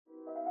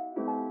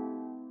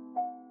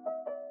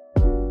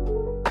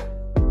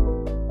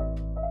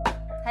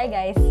Hi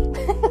guys!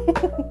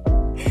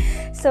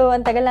 So,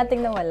 ang tagal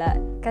nating nawala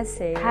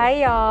kasi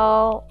Hi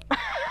y'all!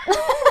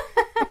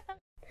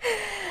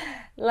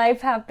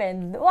 life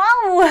happened.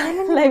 Wow!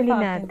 Life Huli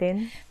happened. natin.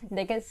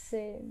 Hindi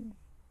kasi,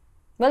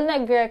 well,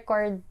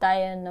 nag-record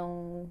tayo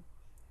nung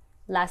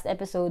last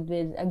episode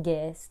with a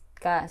guest.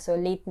 So,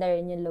 late na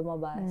rin yung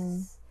lumabas.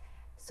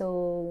 So,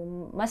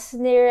 mas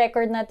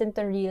ni-record natin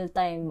to real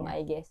time,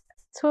 I guess.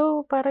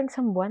 So, parang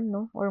isang buwan,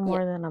 no? Or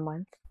more than a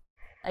month.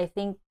 I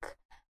think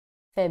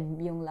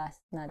Feb yung last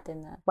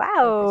natin na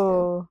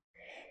Wow!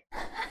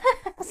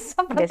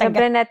 Sobrang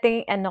Sobrang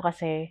nating,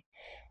 kasi,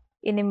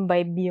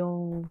 in-imbibe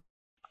yung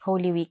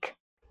Holy Week.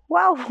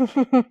 Wow!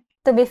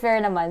 To be fair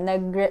naman,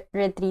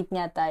 nag-retreat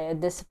nga tayo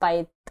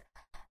despite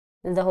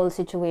the whole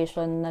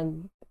situation.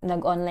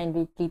 Nag-online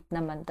retreat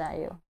naman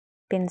tayo.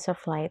 Pins of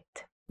Light.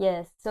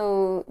 Yes.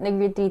 So,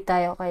 nag-retreat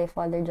tayo kay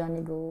Father Johnny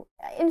Go.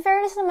 In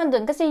fairness naman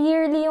dun, kasi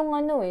yearly yung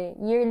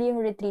yearly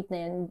yung retreat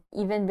na yun,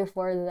 even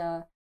before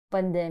the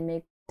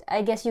pandemic.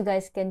 I guess you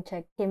guys can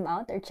check him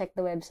out or check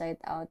the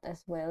website out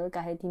as well,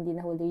 kahit hindi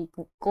na Holy Week.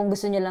 Kung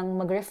gusto niyo lang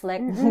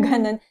mag-reflect,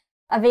 ganun.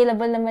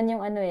 Available naman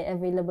yung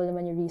available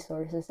naman yung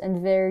resources,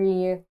 and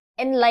very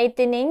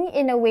enlightening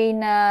in a way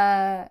na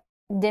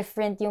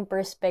different yung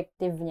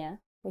perspective niya,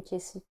 which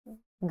is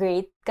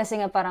great. Kasi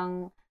nga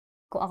parang,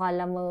 kung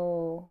akala mo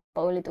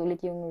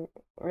paulit-ulit yung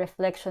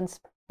reflections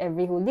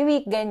every Holy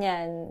Week,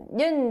 ganyan.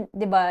 Yun,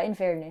 di ba, in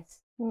fairness.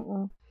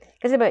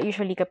 Kasi ba,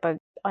 usually kapag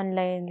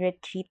online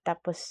retreat,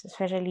 tapos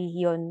especially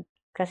yun,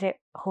 kasi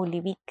Holy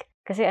Week.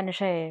 Kasi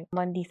siya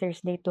Monday,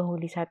 Thursday to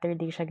Holy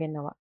Saturday siya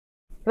ginawa.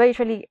 Diba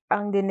usually,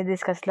 ang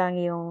dinidiscuss lang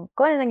yung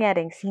kung ano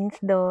nangyaring scenes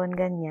doon,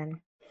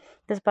 ganyan.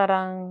 Tapos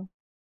parang,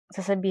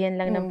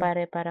 sasabihin lang ng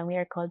pare, parang we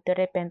are called to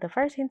repent of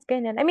our sins,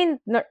 ganyan. I mean,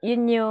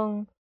 yun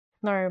yung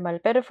normal.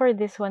 Pero for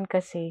this one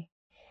kasi,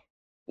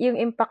 yung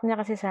impact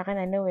niya kasi sa akin,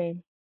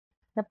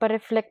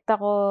 napareflect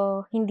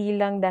ako hindi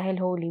lang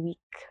dahil Holy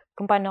Week,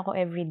 kung paano ako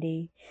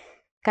everyday,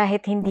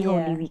 kahit hindi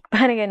Holy Week.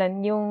 Parang ganun,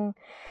 yung,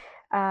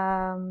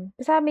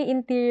 sa may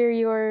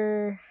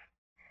interior,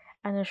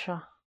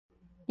 siya,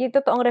 yung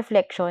totoong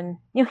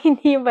reflection, yung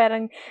hindi yung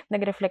parang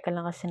nag-reflect ka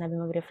lang kasi sinabi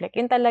mag-reflect.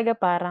 Yung talaga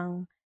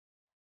parang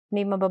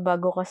may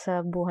mababago ka sa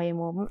buhay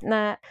mo,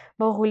 na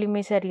mahuhuli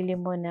mo yung sarili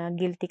mo na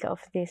guilty ka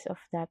of this,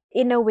 of that,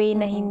 in a way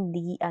na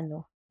hindi,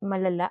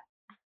 malala.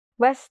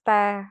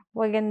 Basta,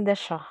 maganda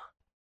siya.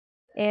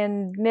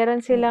 And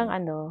meron silang,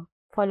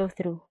 follow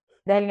through.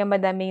 Dahil nga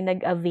madaming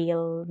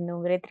nag-avail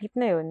nung retreat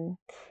na yun,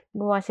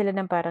 gumawa sila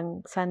ng parang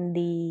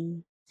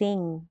Sunday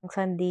thing.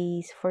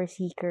 Sundays for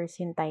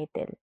Seekers yung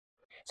title.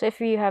 So,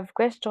 if you have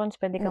questions,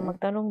 pwede kang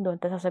magtanong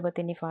doon, tapos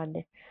sasagutin ni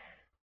Father.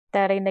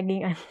 Taray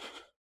naging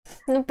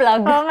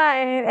plug. Oo nga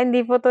hindi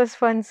po to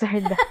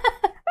sponsored.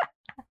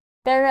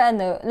 Pero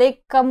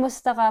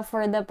kamusta ka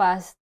for the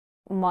past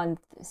month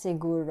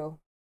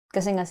siguro?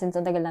 Kasi nga, since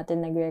ang tagal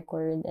natin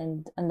nag-record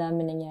and ang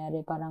dami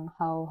nangyari, parang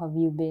how have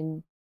you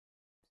been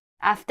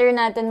after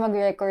natin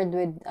mag-record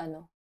with,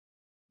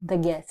 the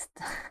guest?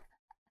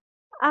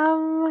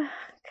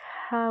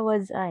 How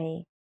was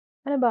I?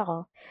 Ano ba ako?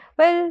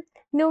 Well,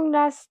 nung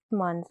last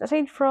month,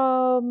 aside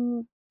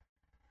from,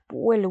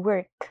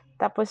 work,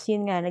 tapos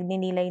yun nga,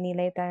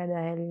 nagninilay-nilay tayo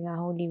dahil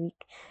nga Holy Week.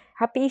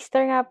 Happy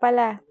Easter nga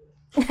pala!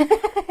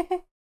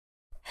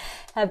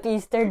 Happy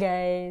Easter,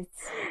 guys!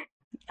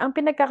 Ang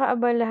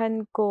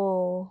pinagkakaabalahan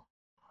ko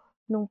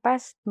nung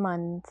past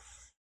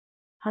months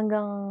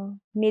hanggang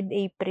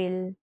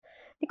mid-April,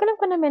 hindi ko alam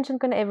kung na-mention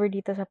ko na ever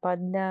dito sa pod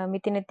na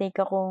may tinitake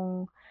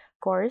akong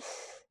course,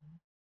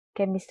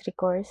 chemistry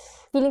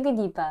course. Feeling ko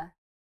di pa.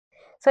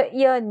 So,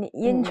 yun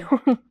yung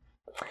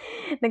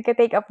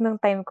nagka-take up ng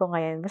time ko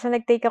ngayon. Basta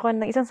nag-take ako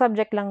ng isang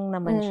subject lang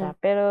naman siya,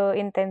 pero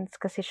intense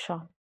kasi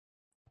siya.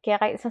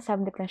 Kaya kahit isang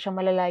subject lang siya,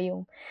 malala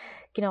yung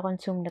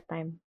kinokonsume na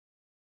time.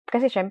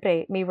 Kasi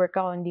syempre, may work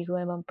ako, hindi ko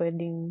naman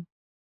pwedeng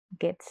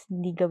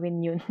hindi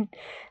gawin yun.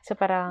 So,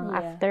 parang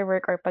after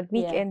work or pag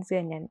weekends,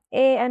 ganyan.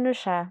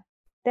 Siya,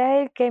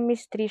 dahil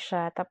chemistry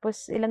siya,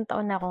 tapos ilang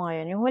taon na ako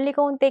ngayon. Yung huli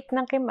kong take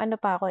ng chem,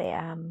 pa ako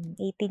 18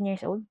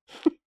 years old.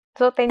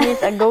 So, 10 years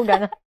ago,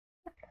 gano'n.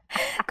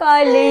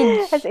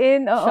 College! As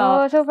in, oo.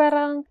 Shock. So,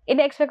 parang,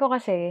 ina-expect ko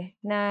kasi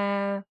na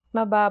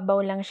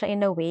mababaw lang siya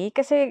in a way.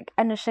 Kasi,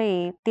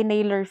 siya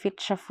tinailor fit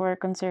siya for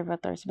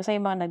conservators. Basta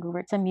yung mga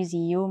nag-work sa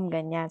museum,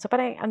 ganyan. So,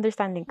 parang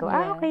understanding ko,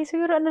 okay,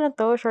 siguro na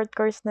to, short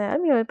course na,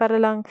 yun, para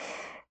lang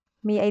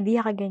may idea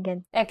ka,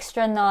 ganyan.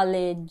 Extra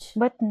knowledge.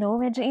 But no,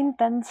 medyo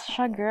intense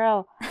siya,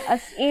 girl.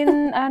 As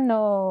in,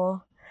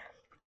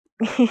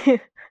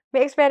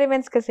 may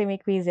experiments kasi, may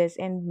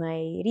quizzes, and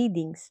may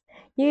readings.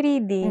 Yung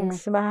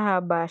readings,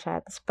 mahahaba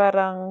siya. Tapos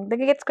parang,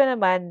 nagigets ko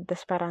naman.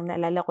 Tapos parang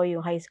naalala ko yung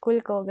high school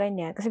ko,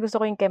 ganyan. Kasi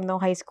gusto ko yung chem nung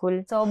high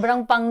school.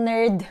 Sobrang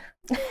pang-nerd.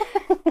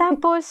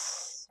 Tapos,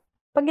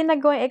 pag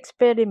ginagawa yung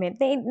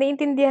experiment,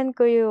 naiintindihan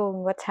ko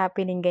yung what's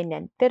happening,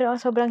 ganyan. Pero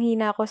sobrang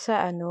hina ko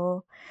sa,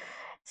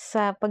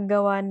 sa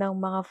paggawa ng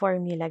mga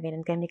formula,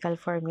 ganun, chemical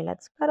formula.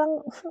 Tapos parang,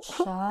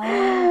 Siya.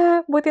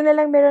 buti na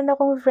lang meron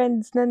akong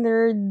friends na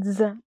nerds.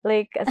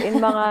 Like, as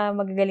in, mga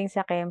magagaling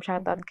sa chem.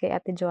 Shoutout kay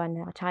Ate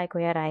Joanna at kay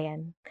Kuya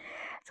Ryan.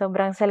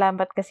 Sobrang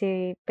salamat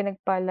kasi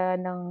pinagpala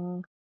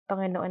ng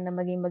Panginoon na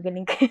maging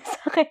magaling kayo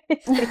sa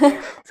chemistry.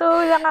 So,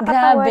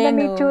 nakakatawa Grabe, na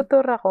may no?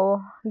 tutor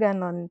ako.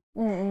 Ganon.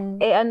 Mm-mm.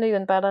 Ano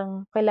yun,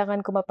 parang kailangan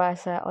ko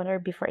mapasa on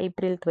or before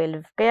April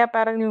 12. Kaya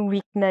parang yung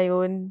week na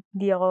yun,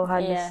 di ako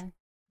halos Yeah.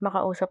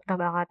 makausap na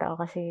baka tao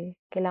kasi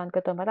kailangan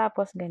ko to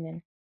matapos,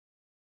 ganyan.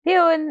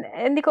 Yun,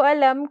 hindi ko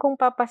alam kung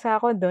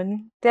papasa ako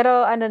dun.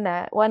 Pero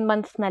 1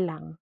 month na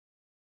lang.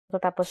 So,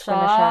 tapos ko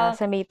na siya.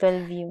 Sa Shock. May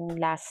 12 yung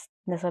last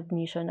na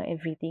submission ng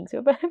everything. So,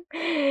 parang,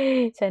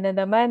 sana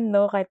naman,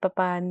 no? Kahit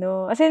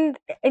papaano. As in,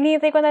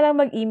 inihintay ko na lang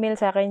mag-email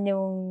sa akin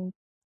yung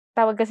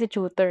tawag kasi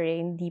tutor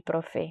hindi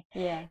prof eh.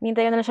 Yeah.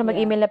 Inihintay ko na lang siya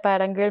mag-email na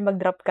parang, girl,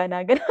 mag-drop ka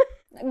na. Ganun.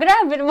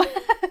 Grabe naman.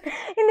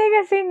 Hindi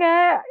kasi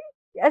nga,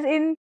 as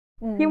in,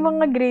 yung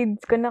mga Mm.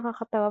 grades ko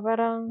nakakatawa.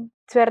 Parang,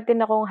 swerte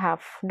na kong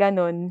half.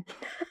 Ganon.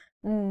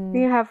 Mm.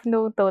 Yung half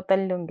no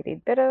total ng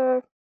grade.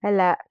 Pero,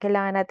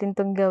 kailangan natin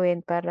tong gawin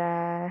para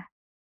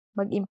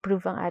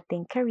mag-improve ang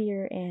ating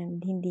career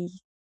and hindi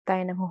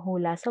tayo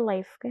nanghuhula sa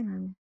life.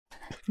 Ganun.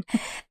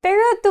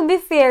 Pero to be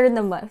fair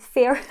naman,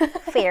 fair.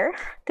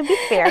 To be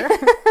fair.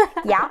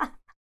 Yeah.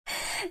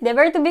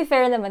 Pero to be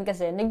fair naman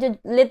kasi,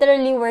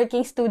 literally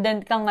working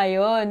student ka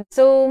ngayon.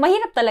 So,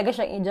 mahirap talaga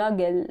siyang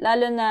i-juggle.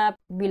 Lalo na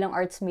bilang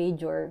arts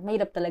major,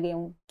 mahirap talaga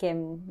yung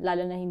chem.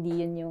 Lalo na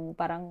hindi yun yung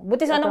parang,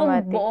 buti sana kung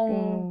Automatic. buong,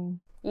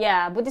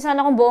 buti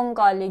sana kung buong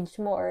college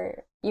mo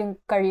or yung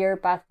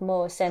career path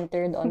mo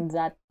centered on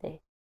that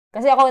eh.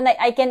 Kasi ako,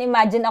 I can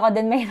imagine ako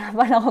din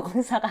mahirapan ako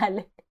kung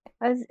sakali.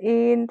 As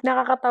in,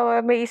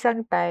 nakakatawa. May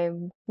isang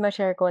time,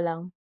 ma-share ko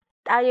lang.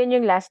 Ayun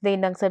yung last day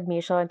ng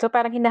submission. So,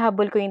 parang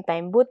hinahabol ko yung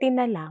time. Buti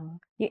na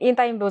lang. Yung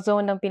time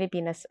zone ng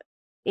Pilipinas,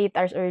 8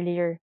 hours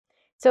earlier.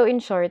 So,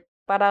 in short,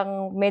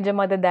 parang medyo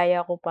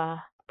madadaya ko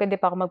pa. Pwede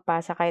pa ako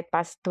magpasa kahit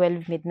past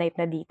 12 midnight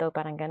na dito.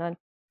 Parang ganon.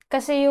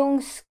 Kasi yung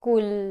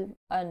school,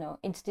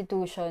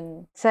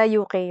 institution. Sa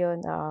UK yun,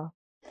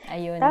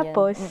 Ayun,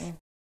 tapos, yan.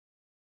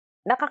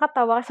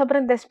 nakakatawa.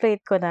 Sobrang desperate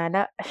ko na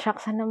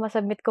shucks, sana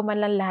masubmit ko man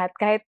lang lahat.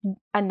 Kahit,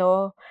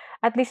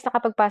 at least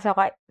nakapagpasa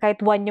ko, kahit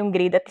 1 yung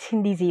grade, at least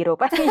hindi 0.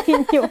 Parang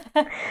yun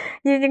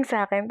yung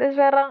sa akin. Tapos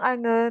parang,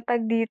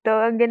 tag dito,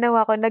 ang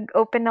ginawa ko,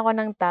 nag-open ako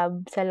ng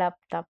tab sa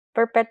laptop.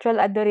 Perpetual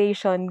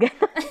adoration.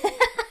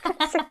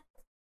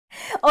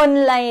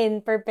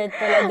 Online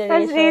perpetual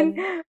adoration. As in,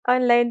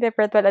 online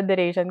perpetual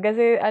adoration.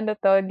 Kasi,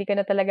 hindi ko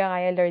na talaga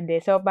kaya, Lord eh.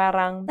 So,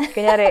 parang,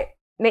 kunyari,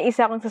 may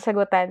isa akong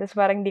sasagutan, tapos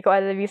parang hindi ko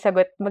alam yung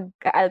sagot,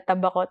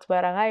 mag-altab ako, tapos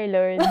parang, hi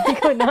Lord, hindi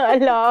ko na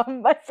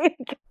alam. As in,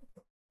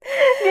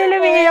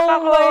 lumiyak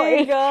ako. Oh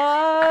my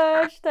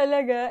gosh,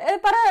 talaga.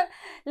 Parang,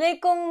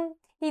 like, kung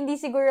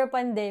hindi siguro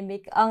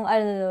pandemic, ang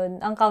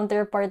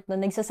counterpart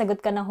nun,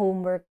 nagsasagot ka ng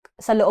homework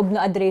sa loob ng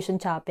adoration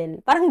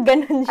chapel. Parang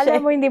ganun siya.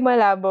 Alam mo, hindi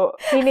malabo.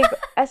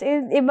 As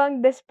in,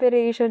 ibang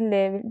desperation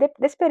level.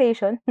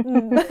 Desperation?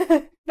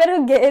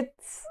 Pero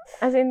gets.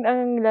 As in,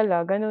 ang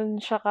lala,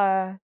 ganun siya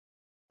ka.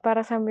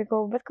 Para sabi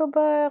ko, ba't ko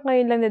ba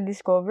ngayon lang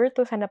na-discover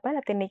to? Sana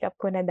pala, tinake up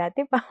ko na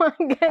dati pa.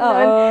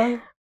 Ganon.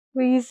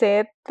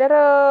 Reset.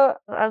 Pero,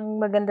 ang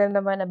maganda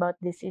naman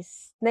about this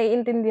is,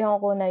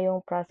 naiintindihan ko na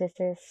yung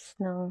processes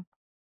ng,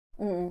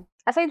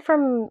 aside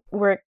from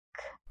work,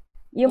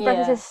 yung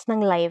processes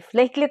ng life.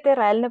 Like,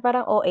 literal, na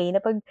parang OA,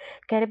 na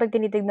kaya pag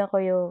tinitignan ko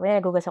yung,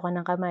 nagugas ako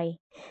ng kamay.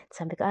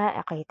 Sabi ko,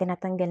 okay,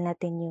 tinatanggal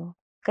natin yung,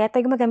 kaya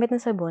tayo gumagamit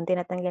ng sabon,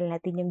 tinatanggal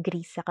natin yung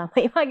grease sa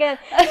kamay.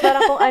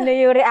 Parang kung ano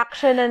yung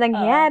reaction na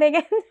nangyari.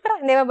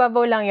 Hindi,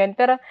 mababaw lang yun.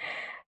 Pero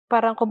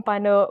parang kung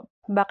paano,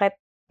 bakit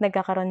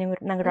nagkakaroon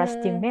ng rust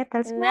yung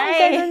metals.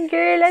 Nice! Ganun,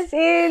 girl. As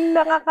in,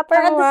 nakakatawa.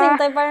 Pero at the same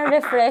time, parang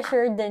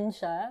refresher din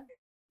siya.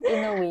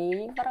 In a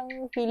way. Parang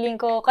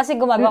feeling ko, kasi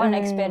gumagawa ka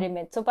ng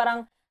experiment. So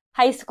parang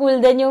high school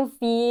din yung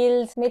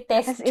feels. May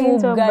test tube.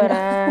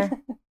 Sobra.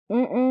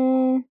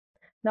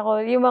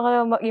 Nako, yung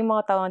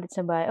mga tao dito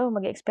sa bahay,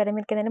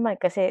 mag-experiment ka na naman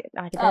kasi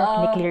nakikita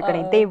na, clear ka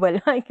na yung table.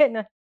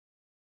 Ganun.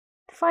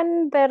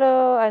 Fun,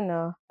 pero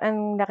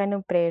ang laki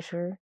ng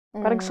pressure.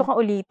 Parang gusto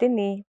kong ulitin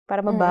eh,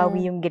 para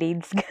mabawi yung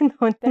grades.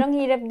 Ganun. Pero ang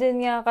hirap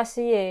din nga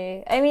kasi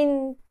eh. I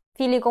mean,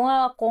 feeling ko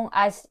nga kung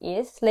as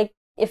is, like,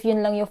 if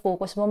yun lang yung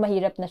focus mo,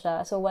 mahirap na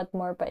siya. So, what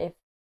more pa if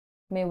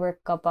may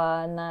work ka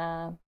pa na...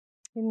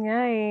 Yun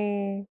nga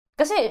eh.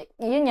 Kasi,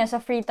 yun nga,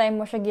 sa free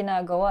time mo siya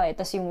ginagawa eh.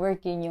 Tapos yung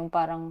work, yun yung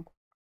parang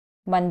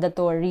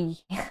mandatory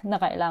na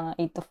kailangan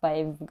 8 to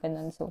 5,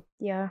 ganun. So,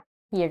 yeah.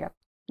 Hirap.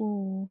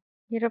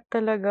 Hirap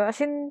talaga. As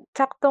in,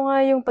 sakto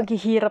nga yung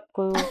paghihirap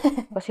ko.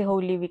 Kasi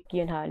Holy Week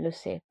yun halos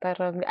eh.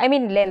 Parang,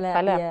 Lent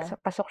pala. Yeah.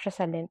 Pasok siya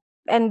sa Lent.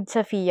 And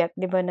sa Fiat,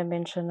 di ba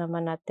na-mention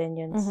naman natin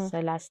yun sa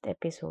last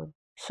episode.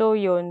 So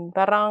yun,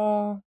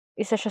 parang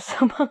isa siya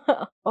sa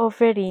mga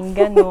offering,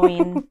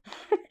 ganun.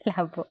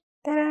 Labo.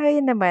 Pero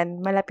yun naman,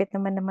 malapit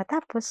naman na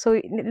matapos. So,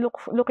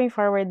 looking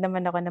forward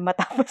naman ako na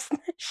matapos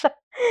na siya.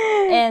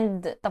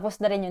 And tapos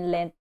na rin yung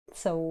Lent.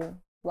 So,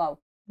 wow.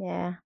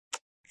 Yeah.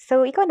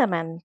 So, ikaw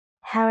naman,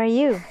 how are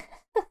you?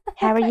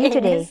 How are you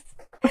today?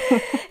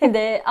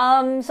 Hindi.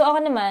 So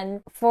ako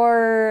naman,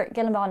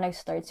 kailan ba ako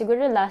nag-start?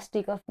 Siguro last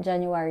week of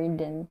January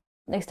din.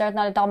 Nag-start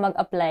na ulit ako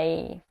mag-apply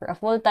for a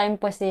full-time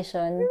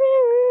position.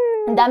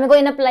 Ang dami ko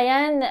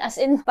in-applyan. As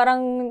in,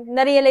 parang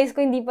na-realize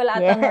ko hindi pala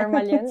ata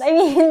normal yun. I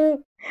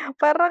mean,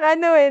 parang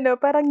no?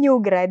 Parang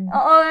new grad.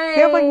 Oo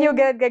Di ba pag new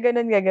grad ka,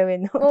 ganun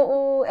gagawin, no?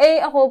 Oo.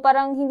 Ako,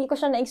 parang hindi ko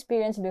siya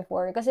na-experience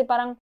before. Kasi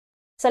parang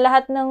sa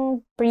lahat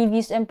ng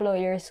previous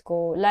employers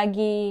ko,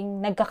 laging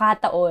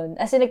nagkakataon.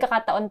 As in,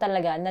 nagkakataon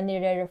talaga na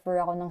nire-refer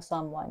ako ng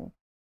someone.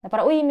 Na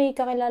parang, uy, may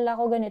kakilala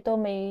ko ganito,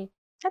 may...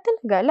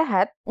 Talaga?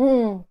 Lahat?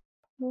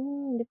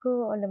 Hindi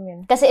ko alam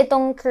yun. Kasi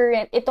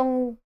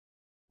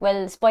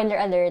well, spoiler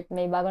alert,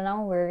 may bago na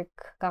akong work.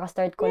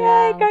 Kaka-start ko lang.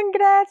 Yay!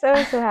 Congrats!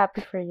 Oh, so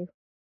happy for you.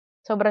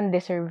 Sobrang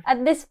deserve.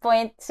 At this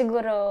point,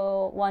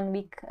 siguro 1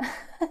 week.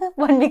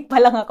 1 week pa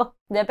lang ako.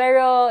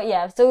 Pero,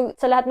 yeah. So,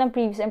 sa lahat ng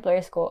previous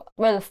employers ko,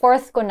 well,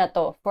 fourth ko na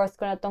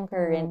tong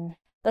current.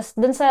 Tapos,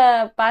 dun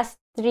sa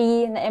past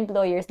 3 na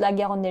employers,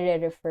 lagi ako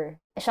nire-refer.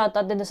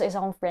 Shoutout din dun sa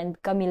isa kong friend,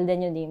 Camille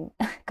din yung name.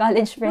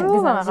 College friend.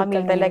 Oo, mga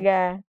Camille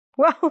talaga.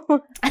 Wow!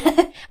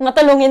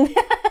 Matulungin.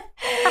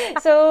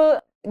 So,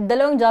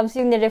 2 jobs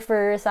yung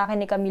ni-refer sa akin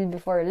ni Camille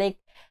before.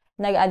 Like,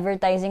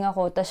 nag-advertising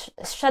ako. Tapos,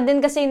 siya din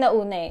kasi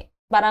nauna eh.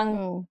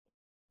 Parang,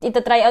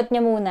 ita-try out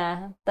niya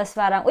muna. Tapos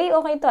parang, uy,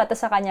 okay to. Tapos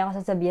sa kanya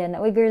ako sasabihan na,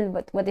 uy, girl,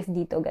 what if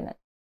dito? Ganun.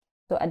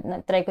 So,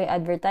 try ko yung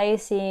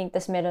advertising.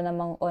 Tapos meron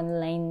namang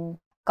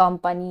online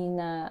company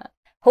na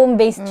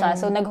home-based siya.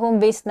 So,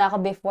 nag-home-based na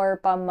ako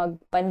before pa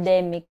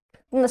mag-pandemic.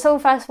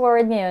 So, fast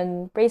forward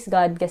ngayon, praise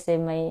God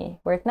kasi may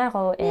work na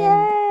ako. And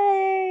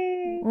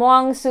Yay!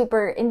 mukhang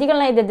super, hindi ko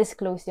lang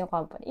i-disclose yung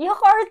company. Yung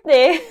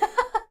arte!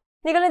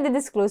 Hindi ko lang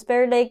i-disclose.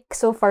 Pero like,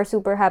 so far,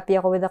 super happy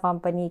ako with the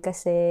company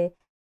kasi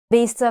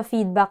based sa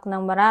feedback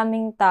ng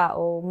maraming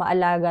tao,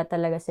 maalaga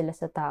talaga sila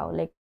sa tao.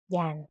 Like,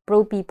 yan.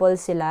 Pro people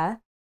sila.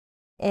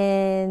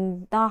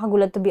 And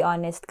nakakagulat to be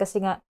honest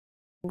kasi nga,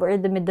 we're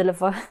in the middle of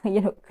a,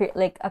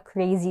 like a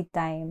crazy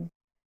time.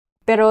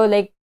 Pero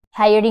like,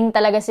 hiring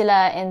talaga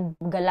sila and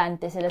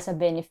galante sila sa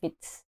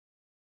benefits.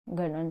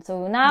 Ganon.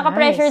 So,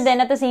 nakaka-pressure din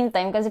at the same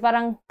time kasi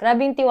parang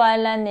grabing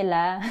tiwala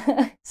nila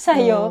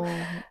sa'yo.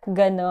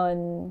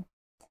 Ganon.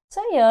 So,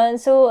 yun.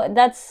 So,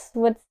 that's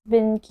what's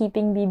been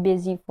keeping me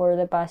busy for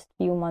the past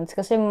few months.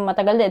 Kasi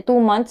matagal din.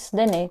 2 months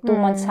din eh. 2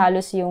 months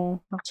halos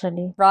yung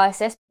actually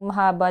process.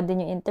 Mahaba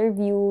din yung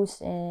interviews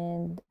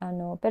and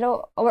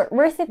Pero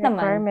worth it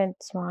naman.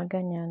 Requirements, mga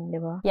ganyan, di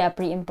ba? Yeah,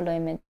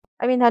 pre-employment.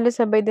 I mean, halos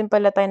sabay din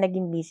pala tayo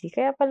naging busy.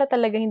 Kaya pala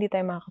talaga hindi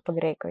tayo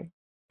makakapag-record.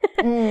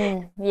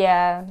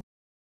 Yeah.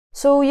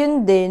 So,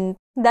 yun din.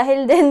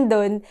 Dahil din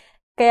doon,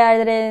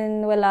 kaya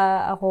rin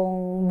wala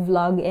akong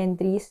vlog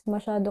entries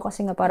masyado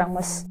kasi nga parang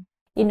mas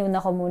inuna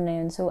ko muna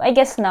yun. So, I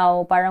guess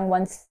now, parang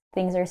once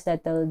things are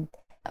settled,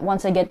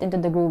 once I get into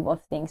the groove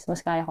of things,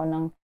 mas kaya ko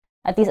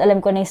at least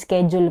alam ko na yung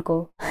schedule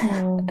ko.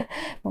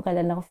 Kung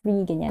kailan ako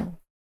free, ganyan.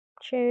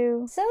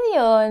 True. So,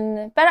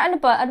 yun. Pero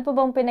ano pa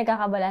bang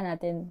pinagkakabala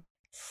natin?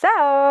 So,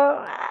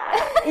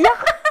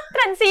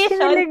 transition.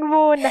 Kinilig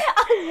muna.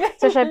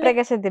 So, syempre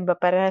kasi, di ba,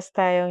 parehas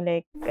tayong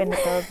like,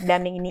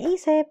 daming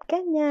iniisip,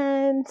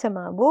 ganyan, sa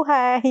mga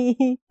buhay.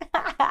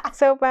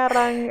 So,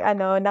 parang,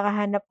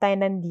 nakahanap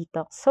tayo ng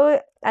detox.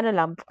 So,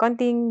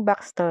 konting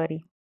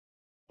backstory.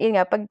 Yun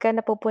nga, pagka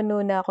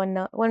napupuno na ako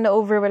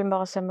na-overwhelm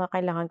ako sa mga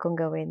kailangan kong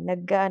gawin,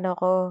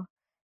 ko,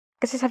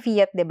 kasi sa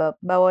Fiat, di ba,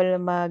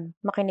 bawal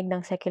makinig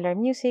ng secular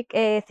music,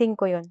 thing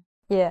ko yun.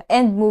 Yeah,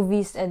 and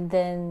movies, and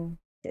then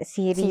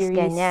series,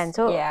 ganyan.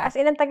 So, yeah. As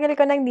in, ang tagal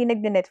ko nang di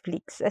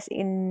nagde-Netflix. As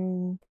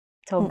in,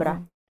 sobra.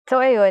 So,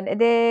 ayun.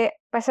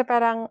 Basta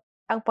parang,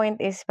 ang point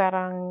is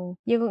parang,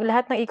 yung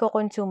lahat ng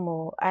i-consume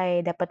mo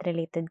ay dapat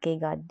related kay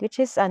God.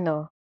 Which is,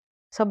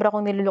 sobra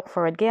kong nilook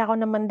forward. Kaya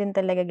ako naman din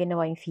talaga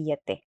ginawa yung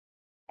Fiat eh.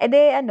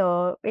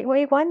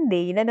 One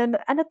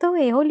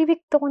day, Holy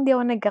Week to kung di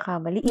ako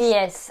nagkakamali.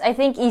 Yes, I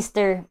think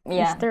Easter.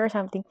 Yeah. Easter or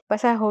something.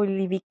 Basta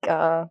Holy Week,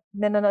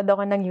 nanonood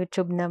ako ng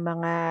YouTube na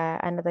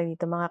mga,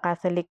 mga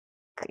Catholic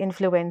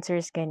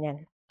influencers,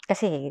 ganyan.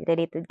 Kasi,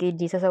 related kay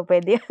Jesus, so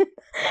pwede yan.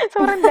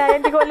 Sobrang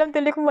daya. Hindi ko alam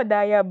tuloy kung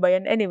madaya ba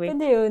yan. Anyway.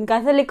 Pwede yun.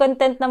 Catholic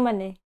content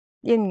naman eh.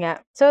 Yun nga.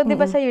 So, di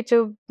ba sa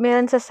YouTube,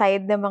 meron sa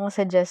side na mga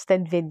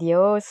suggested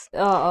videos.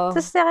 Oo.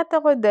 Tapos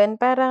nakita ko dun,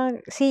 parang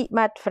si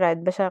Matt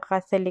Fradd, basta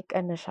Catholic,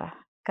 siya,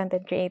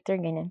 content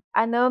creator, ganyan.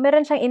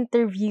 Meron siyang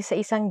interview sa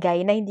isang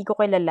guy na hindi ko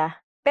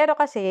kilala. Pero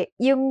kasi,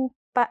 yung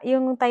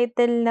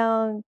title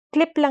ng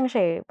clip lang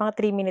siya eh, mga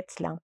 3 minutes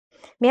lang.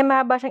 May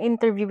mahaba siyang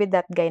interview with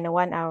that guy na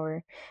 1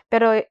 hour.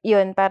 Pero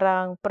yun,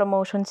 parang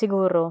promotion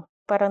siguro.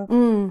 Parang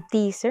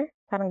teaser.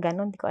 Parang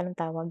ganon, hindi ko alam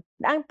tawag.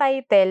 Ang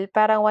title,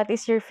 parang what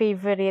is your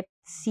favorite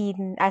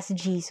scene as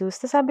Jesus?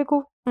 Tapos sabi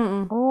ko,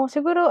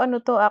 siguro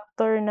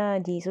actor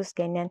na Jesus,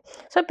 ganyan.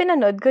 So,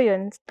 pinanood ko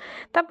yun.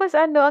 Tapos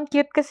ang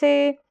cute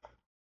kasi,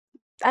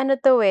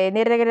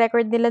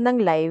 nire-record nila ng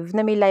live,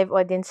 na may live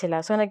audience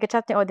sila. So,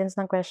 nag-chat yung audience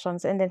ng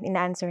questions and then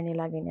ina-answer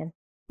nila, ganyan.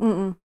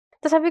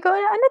 Tapos sabi ko,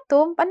 ano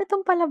to? Ano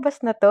tong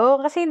palabas na to?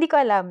 Kasi hindi ko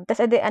alam.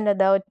 Tapos edi ano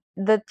daw,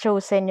 The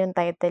Chosen yung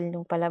title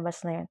ng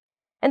palabas na yun.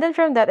 And then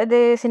from that,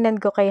 edi sinend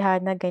ko kay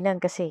Hana,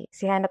 ganyan. Kasi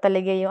si Hana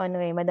talaga yung ano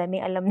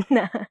madaming alam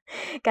na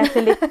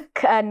Catholic,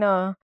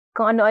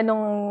 kung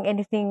ano-anong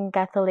anything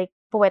Catholic,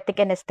 poetic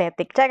and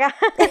aesthetic. Tsaka,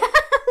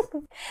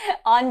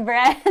 On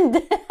brand.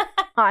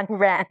 on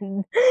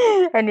brand.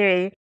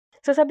 Anyway,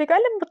 so sabi ko,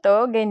 alam mo to,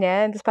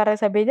 ganyan. Tapos parang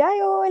sabi niya, ay,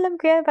 oo, alam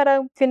ko yan.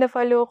 Parang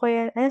pinafollow ko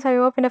yan. Ano sabi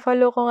mo,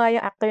 pinafollow ko nga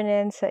yung actor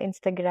na yan sa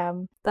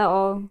Instagram.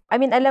 Oo. I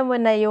mean, alam mo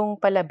na yung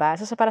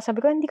palabas. So parang sabi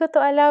ko, hindi ko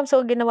to alam.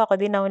 So ginawa ko,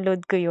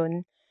 dinownload ko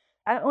yun.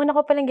 Ang una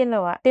ko palang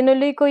ginawa,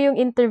 tinuloy ko yung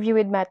interview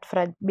with Matt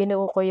Fradd.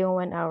 Binuo ko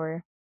yung 1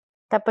 hour.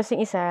 Tapos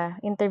yung isa,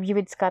 interview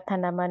with Scott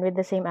Hanaman with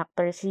the same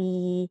actor,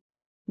 si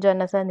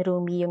Jonathan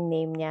Rumi yung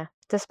name niya.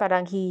 Tapos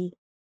parang he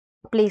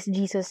plays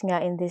Jesus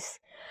nga in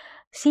this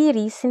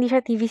series. Hindi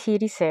siya TV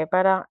series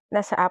parang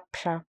nasa app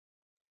siya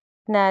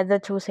na The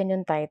Chosen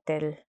yung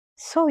title.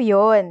 So,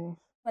 yun.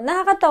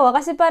 Nakakatawa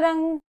kasi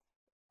parang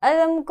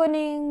alam ko na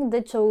yung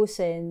The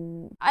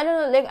Chosen. I don't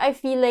know, like, I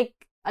feel like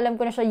alam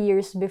ko na siya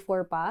years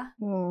before pa.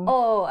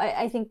 Oo,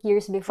 I think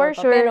years before For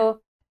pa. sure.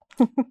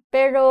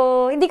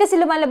 Pero, hindi kasi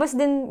lumalabas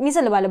din,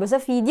 minsan lumalabas sa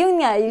feed.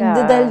 Yun nga,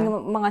 dahil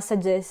mga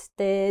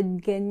suggested,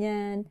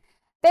 ganyan.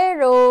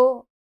 Pero,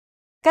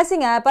 kasi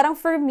nga, parang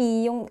for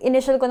me, yung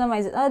initial ko na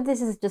mindset,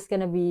 this is just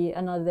gonna be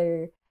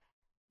another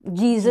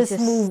Jesus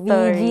movie,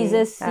 story.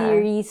 Jesus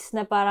series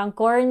na parang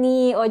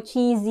corny or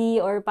cheesy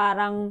or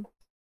parang,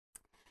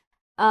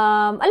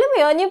 alam mo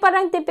yun, yung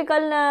parang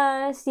typical na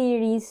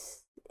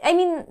series. I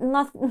mean,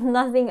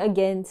 nothing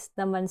against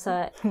naman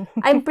sa...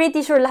 I'm pretty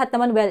sure lahat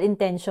naman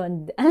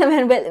well-intentioned.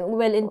 Alam mo,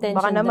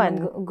 well-intentioned baka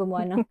naman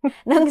gumawa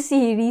ng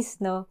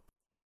series, no?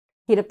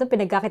 Hirap na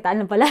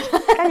pinagkakitaan lang pala.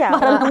 Kaya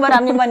para lang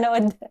marami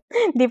manood.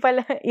 Di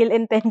pala,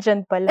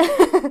 ill-intentioned pala.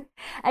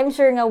 I'm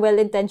sure nga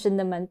well-intentioned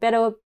naman.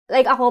 Pero,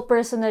 like ako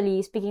personally,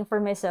 speaking for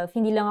myself,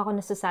 hindi lang ako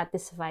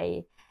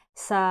nasasatisfy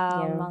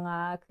sa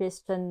mga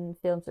Christian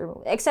films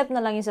or except na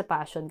lang yung sa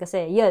Passion.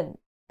 Kasi, yun,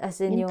 as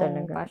in yung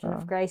talaga, Passion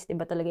of Christ,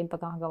 iba talaga yung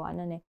pagkakagawa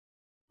nun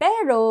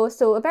Pero,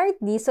 so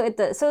apparently, so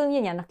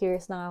yun yan,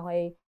 na-curious na ako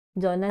kay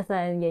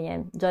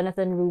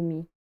Jonathan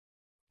Rumi.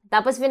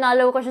 Tapos,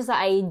 finollow ko siya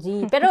sa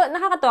IG. Pero,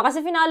 nakakatawa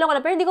kasi finollow ko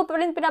na, pero hindi ko pa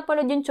rin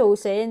pinapanood yung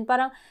Chosen.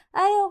 Parang,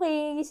 ay, okay,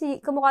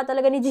 kamukha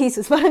talaga ni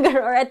Jesus. Parang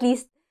gano'n, or at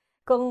least,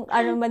 kung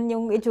ano man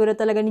yung itsura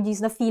talaga ni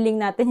Jesus, na feeling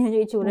natin yun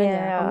yung itsura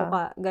niya,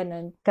 kamukha,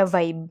 gano'n.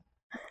 Ka-vibe.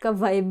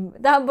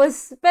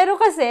 Tapos, pero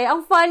kasi,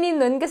 ang funny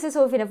nun, kasi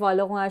so,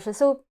 pinafollow ko nga siya.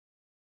 So,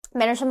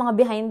 meron siya mga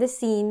behind the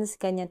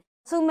scenes, ganyan.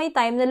 So, may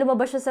time na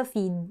lumabas siya sa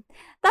feed.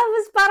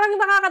 Tapos, parang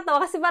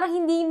nakakatawa kasi parang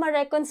hindi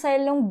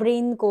ma-reconcile yung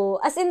brain ko.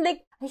 As in,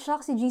 like, ay,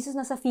 shock, si Jesus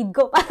nasa feed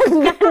ko. Parang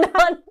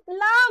gano'n.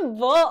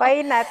 Labo!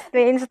 Why not?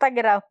 May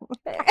Instagram.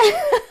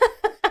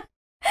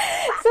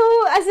 So,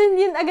 as in,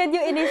 yun agad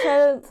yung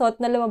initial thought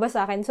na lumabas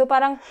sa akin. So,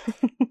 parang,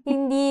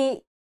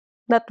 hindi...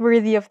 Not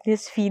worthy of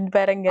this feed,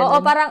 parang gano'n.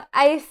 Oo, parang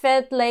I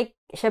felt like,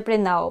 syempre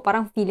now,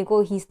 parang feeling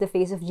ko he's the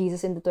face of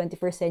Jesus in the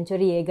 21st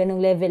century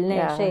Ganong level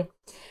na siya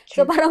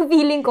So, parang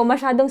feeling ko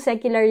masyadong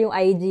secular yung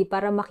IG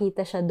para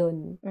makita siya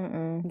dun.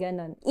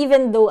 Ganon.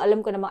 Even though, alam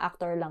ko namang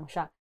actor lang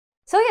siya.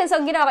 So, yan.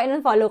 So, ginawa ko,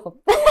 in-unfollow ko.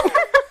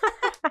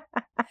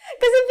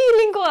 Kasi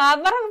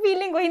parang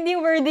feeling ko hindi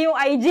worthy yung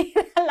IG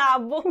na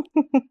labo.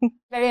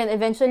 Pero yun,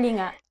 eventually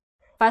nga,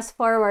 fast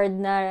forward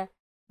na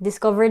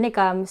discover ni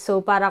Cam.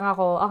 So, parang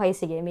ako, okay,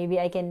 sige, maybe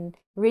I can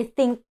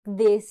rethink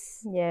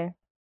this. Yeah.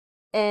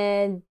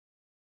 And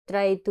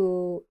try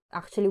to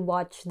actually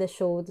watch the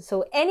show.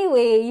 So,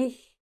 anyway,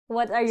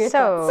 what are your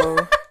thoughts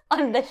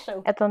on the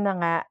show? Ito na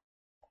nga.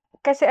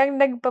 Kasi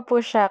ang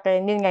nagpa-push sa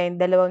akin, yun nga yung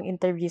 2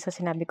 interviews na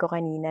sinabi ko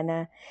kanina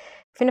na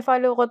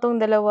pinafollow ko tong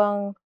 2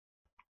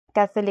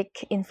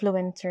 Catholic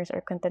influencers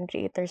or content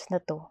creators na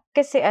to.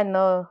 Kasi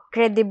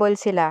credible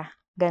sila.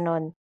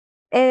 Ganon.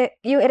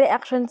 Yung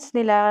reactions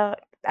nila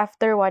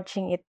after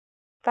watching it,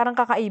 parang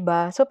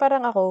kakaiba. So,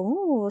 parang ako,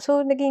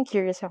 so, naging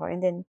curious ako.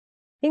 And then,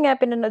 yun nga,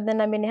 pinanood na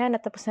namin ni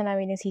Hana, tapos na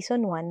namin yung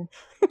season 1.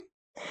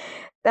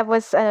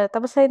 tapos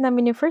na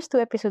namin yung first 2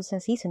 episodes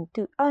ng season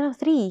 2.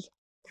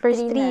 3.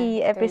 First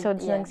 3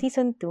 episodes ng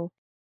season 2.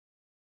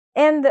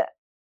 And,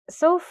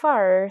 so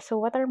far,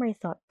 so what are my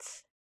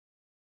thoughts?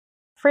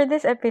 For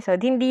this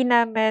episode, hindi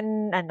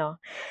namin,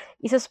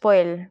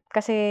 isa-spoil.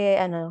 Kasi,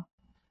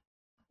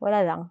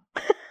 wala lang.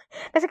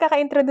 Kasi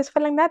kaka-introduce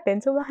pa lang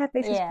natin. So, bakit na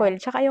isa-spoil?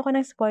 Tsaka ayoko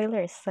ng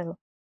spoilers. So,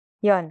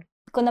 yun.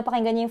 Kung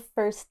napakinggan niyo yung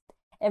first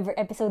ever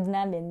episode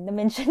namin,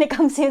 na-mention ni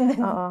Kams yun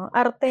dun. Oo.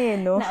 Arte,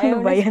 no? Na ayaw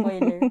na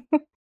spoiler.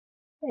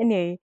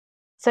 Anyway.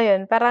 So,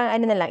 yun. Parang,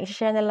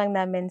 i-share na lang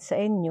namin sa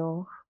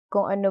inyo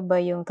kung ano ba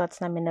yung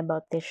thoughts namin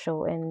about this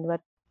show and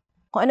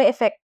kung ano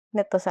effect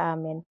nito sa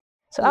amin.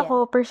 So,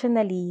 ako,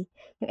 personally,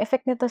 yung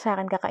effect nito sa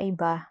akin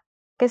kakaiba.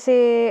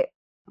 Kasi,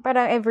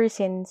 parang ever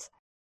since,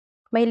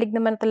 mahilig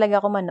naman talaga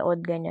ako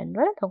manood, ganyan.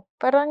 Wala lang.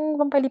 Parang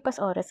pampalipas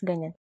oras,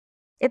 ganyan.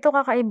 Ito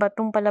kakaiba,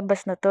 tong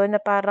palabas na to,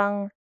 na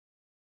parang,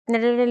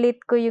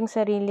 nare-relate ko yung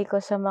sarili ko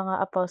sa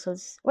mga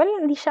apostles. Well,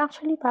 hindi siya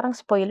actually parang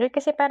spoiler,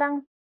 kasi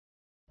parang,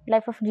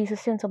 life of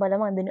Jesus yun. So,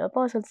 malamang dun yung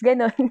apostles.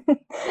 Ganon.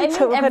 I mean,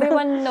 So,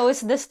 everyone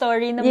knows the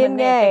story yun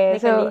naman nga eh.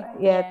 technically.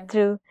 So, yeah,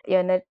 true.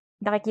 Yun,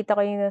 nakikita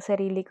ko yung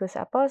sarili ko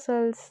sa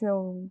apostles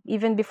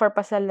even before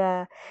pa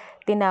sila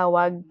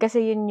tinawag.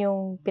 Kasi yun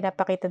yung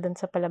pinapakita dun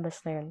sa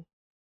palabas na yun.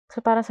 So,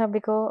 parang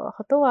sabi ko, ako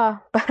to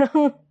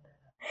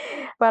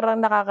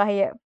parang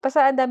nakakahiya.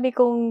 Basta ang dami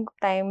kong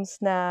times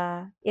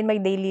na in my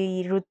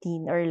daily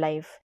routine or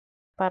life,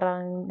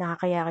 parang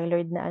nakakaya kay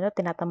Lord na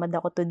tinatamad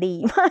ako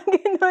today. Mga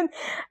ganun.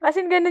 As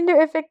in, ganun yung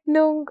effect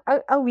nung,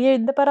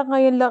 weird, na parang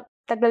ngayon lang,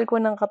 tagal ko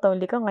ng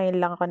Katoliko, ngayon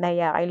lang ako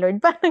nahiya kay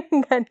Lord. Parang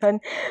ganun.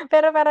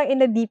 Pero parang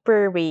in a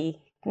deeper way.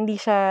 Hindi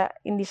siya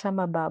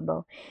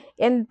mababaw.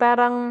 And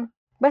parang,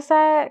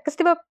 basta,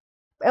 kasi diba,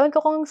 ewan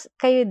ko kung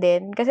kayo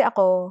din, kasi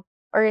ako,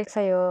 or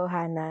sa'yo,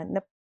 Hana,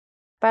 na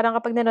parang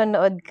kapag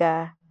nanonood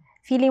ka,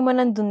 feeling mo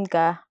nandun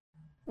ka.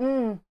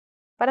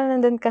 Parang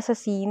nandun ka sa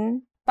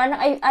scene. Parang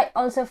I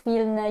also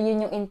feel na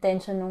yun yung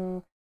intention ng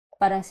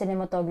parang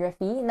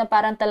cinematography, na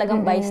parang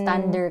talagang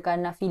bystander ka,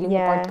 na feeling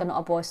mo part ka ng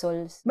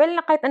apostles. Well,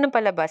 na kahit anong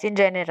palabas, in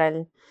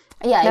general.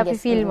 Yeah, I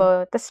guess. Nafe-feel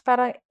mo. Tapos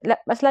parang,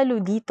 mas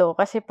lalo dito,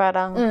 kasi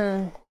parang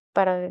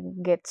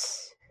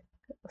gets,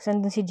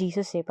 sandun si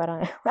Jesus eh,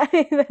 parang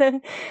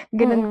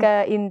ganun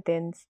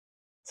ka-intense.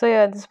 So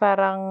yun, tapos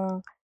parang,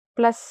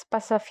 plus pa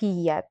sa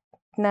fiat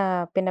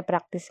na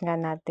pinapractice nga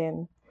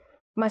natin,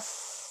 mas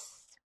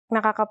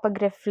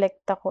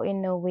nakakapag-reflect ako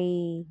in a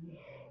way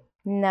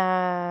na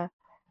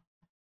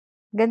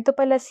ganito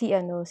pala si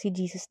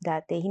Jesus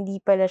dati.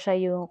 Hindi pala siya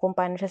yung kung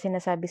paano siya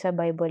sinasabi sa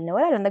Bible na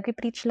wala lang,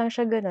 nagpi-preach lang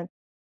siya ganun.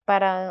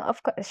 Parang, of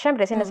course,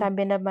 syempre,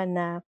 sinasabi naman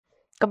na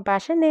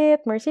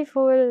compassionate,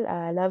 merciful,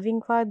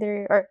 loving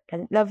father, or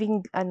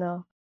loving,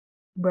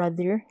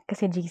 brother,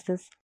 kasi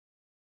Jesus.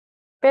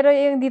 Pero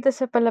yung dito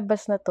sa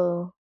palabas na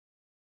to,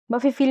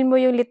 mafe-feel mo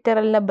yung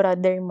literal na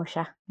brother mo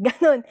siya.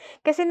 Ganon.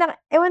 Kasi,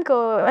 ewan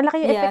ko,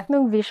 malaki yung effect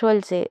ng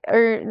visuals eh.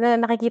 Or na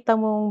nakikita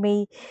mong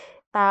may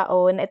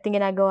tao na ito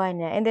ginagawa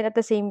niya. And then at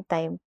the same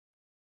time,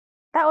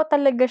 tao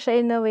talaga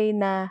siya in a way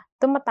na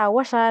tumatawa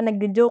siya,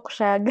 nagjo-joke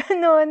siya,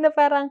 ganon, na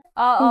parang,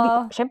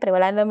 syempre,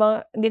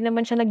 hindi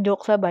naman siya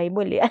nag-joke sa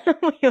Bible eh. Alam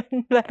mo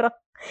yun?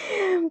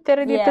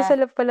 Pero dito sa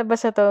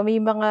palabas na to,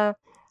 may mga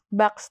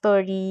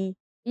backstory,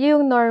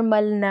 yung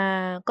normal na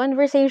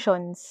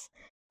conversations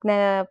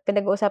na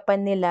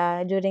pinag-uusapan nila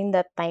during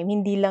that time,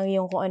 hindi lang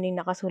yung kung ano yung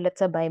nakasulat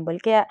sa Bible.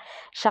 Kaya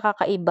siya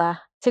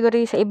kakaiba. Siguro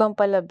sa ibang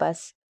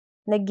palabas,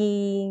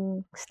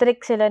 naging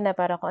strict sila na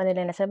parang kung ano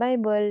lang nasa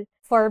Bible.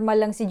 Formal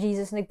lang si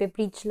Jesus,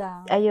 nagpe-preach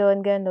lang.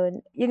 Ayun,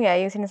 ganun. Yun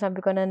nga, yung sinasabi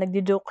ko na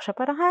nagjo-joke siya.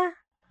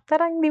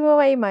 Parang hindi mo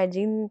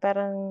ma-imagine.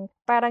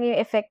 Parang yung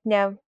effect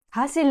niya.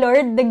 Si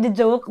Lord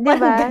nagjo-joke?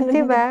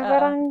 Diba?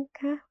 Parang,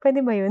 pwede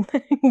ba yun?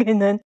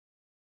 Ganun.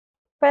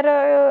 Pero,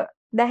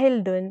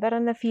 dahil dun,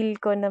 parang na-feel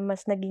ko na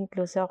mas naging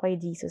close ako kay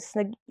Jesus.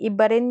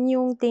 Iba rin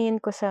yung tingin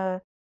ko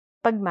sa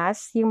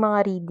pag-mass, yung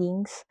mga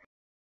readings.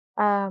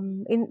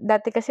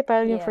 Dati kasi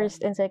parang yung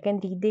first and second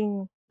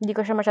reading, hindi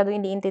ko siya masyadong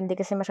iniintindi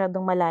kasi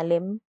masyadong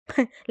malalim.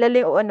 Lalo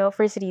yung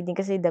first reading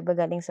kasi diba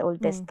galing sa Old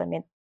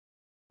Testament.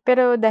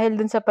 Pero dahil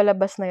dun sa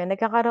palabas na yun,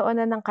 nagkakaroon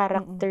na ng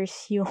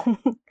characters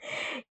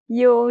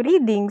yung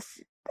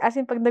readings. As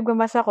in, pag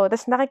nagmamasa ko,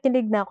 tapos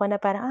nakikinig na ako na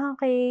parang,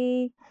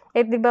 okay.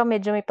 Diba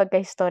medyo may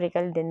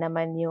pagka-historical din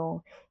naman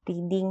yung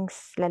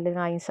readings, lalo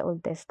nga yung sa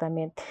Old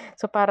Testament.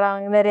 So,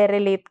 parang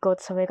nare-relate ko.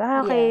 Sabi ko,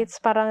 okay, it's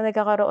parang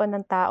nagkakaroon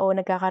ng tao,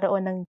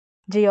 nagkakaroon ng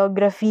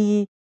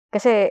geography.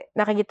 Kasi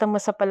nakikita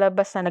mo sa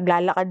palabas na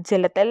naglalakad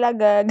sila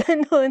talaga,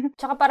 ganun.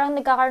 Tsaka parang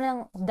nagkakaroon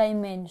ng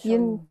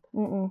dimension.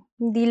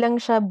 Hindi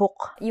lang siya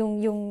book.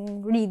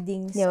 Yung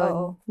readings.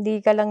 Hindi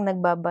ka lang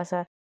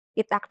nagbabasa.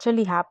 It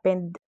actually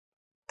happened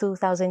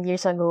 2,000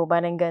 years ago,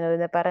 parang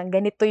gano'n, na parang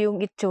ganito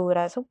yung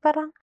itsura. So,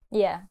 parang,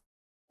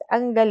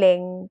 ang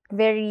galing.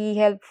 Very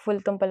helpful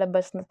tong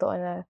palabas na to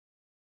na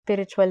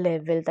spiritual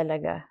level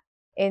talaga.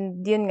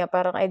 And yun nga,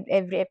 parang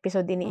every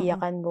episode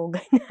iniiyakan mo,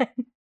 ganyan.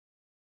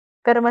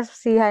 Pero mas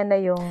siya na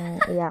yung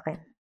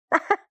iyakin.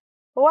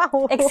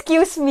 Wow!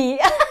 Excuse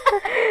me!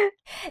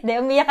 Hindi,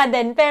 umiyak ka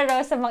din, pero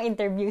sa mga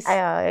interviews.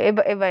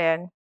 Iba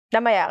yan.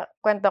 Namaya,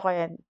 kwento ko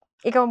yan.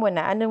 Ikaw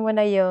muna, ano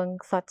muna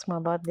yung thoughts mo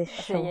about this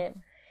show? Sige.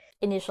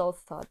 Initial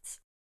thoughts.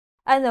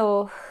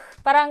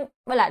 Parang,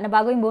 wala,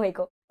 nabago yung buhay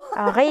ko.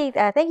 Okay,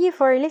 thank you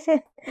for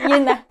listening.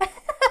 Yun na.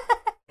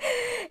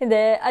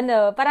 Hindi,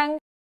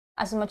 parang,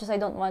 as much as I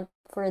don't want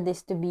for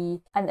this to be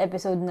an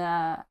episode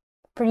na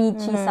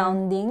preachy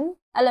sounding,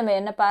 alam mo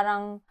yun, na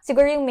parang,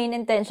 siguro yung main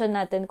intention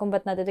natin kung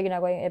ba't natin ito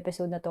ginagawa yung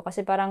episode na to,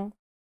 kasi parang,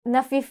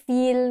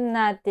 nafe-feel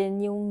natin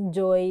yung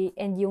joy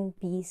and yung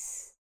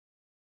peace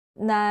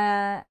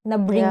na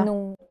bring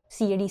nung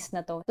series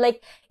na to. Like,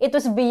 it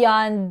was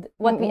beyond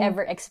what we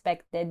ever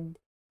expected.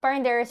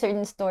 Parang there are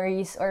certain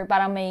stories or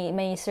parang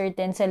may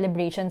certain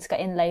celebrations ka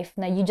in life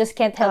na you just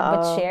can't help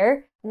but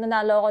share.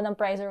 Nanalo ako ng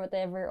prize or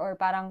whatever, or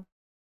parang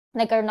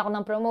nagkaroon ako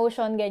ng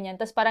promotion, ganyan.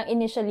 Tapos parang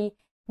initially,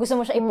 gusto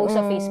mo siya i-post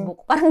sa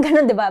Facebook. Parang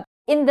ganun, di ba?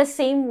 In the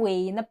same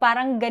way, na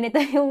parang ganito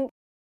yung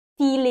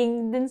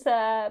feeling dun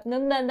sa,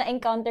 nung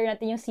na-encounter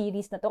natin yung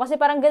series na to. Kasi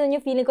parang ganun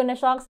yung feeling ko na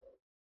shocks.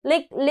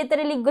 Like,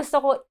 literally gusto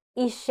ko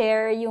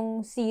i-share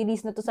yung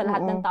series na to sa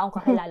lahat ng taong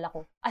kakilala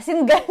ko. As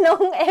in,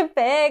 ganong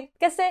effect.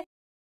 Kasi,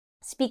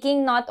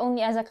 speaking not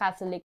only as a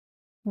Catholic,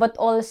 but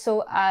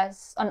also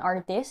as an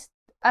artist,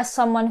 as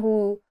someone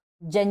who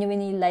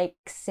genuinely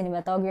likes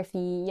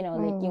cinematography, you know,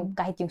 like yung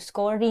kahit yung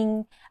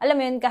scoring. Alam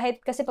mo yun, kahit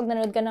kasi pag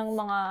nanood ka ng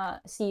mga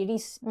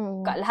series,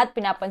 lahat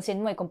pinapansin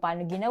mo kung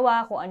paano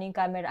ginawa, kung ano yung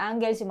camera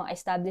angles, yung mga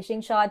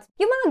establishing shots,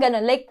 yung mga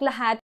ganun, like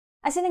lahat.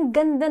 As in, ang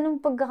ganda ng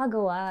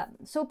pagkakagawa.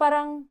 So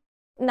parang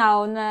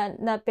now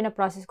na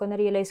pinaprocess ko,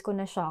 na-realize ko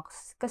na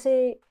shocks.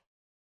 Kasi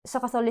sa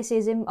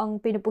Catholicism,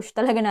 ang pinupush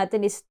talaga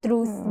natin is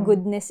truth,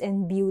 goodness,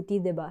 and beauty,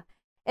 diba?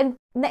 And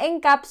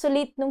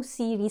na-encapsulate nung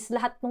series,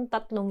 lahat nung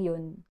tatlong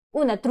yun.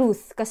 Una,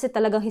 truth, kasi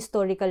talagang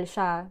historical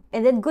siya.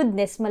 And then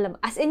goodness,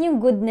 as in yung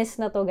goodness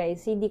na to,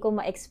 guys, hindi ko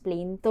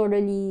ma-explain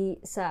totally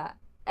sa...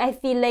 I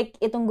feel like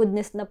itong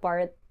goodness na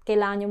part,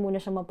 kailangan nyo muna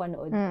siya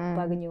mapanood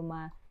bago nyo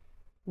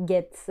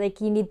ma-gets.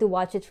 Like, you need to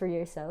watch it for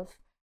yourself.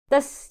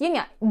 Tas, yun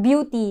nga,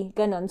 beauty,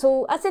 ganon.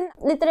 So, as in,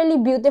 literally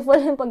beautiful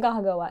yung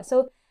pagkakagawa.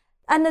 So,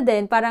 ano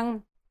din,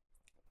 parang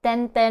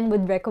 10-10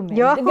 would recommend.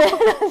 Yo!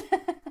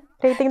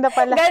 Rating na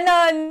pala.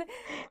 Ganon.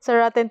 Sa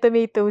Rotten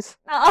Tomatoes.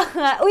 Oo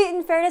nga. Uy,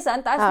 in fairness, ang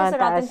taas na sa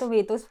Rotten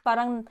Tomatoes.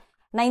 Parang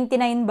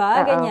 99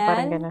 ba? Ganyan.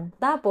 Parang ganon.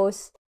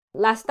 Tapos,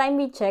 last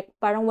time we checked,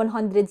 parang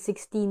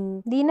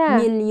 116 Di na.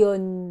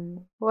 million.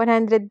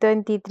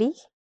 123?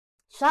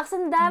 Shucks,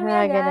 ang dami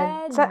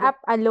agad. Sa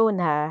app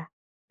alone, ha?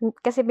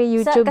 Kasi may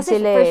YouTube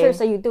kasi sila for sure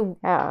sa YouTube.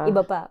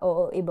 Iba pa.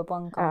 Oo, iba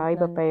pang count.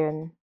 Iba pa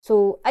yun.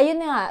 So,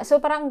 ayun nga.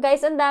 So, parang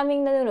guys, ang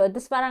daming nanonood.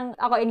 Tapos parang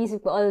ako inisip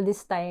ko all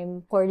this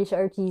time, corny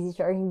siya or cheesy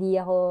siya or hindi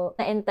ako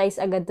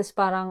na-entice agad. Tapos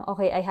parang,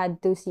 okay, I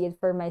had to see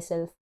it for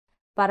myself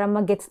para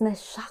magets na,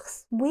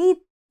 shucks,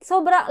 wait.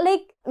 Sobra,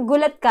 like,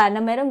 gulat ka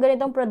na merong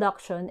ganitong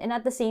production and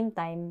at the same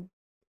time,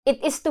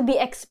 it is to be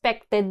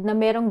expected na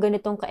merong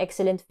ganitong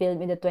ka-excellent film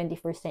in the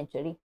 21st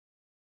century.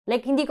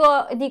 Like, hindi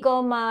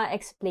ko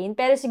ma-explain,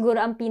 pero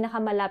siguro ang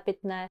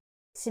pinakamalapit na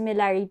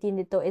similarity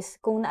nito is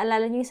kung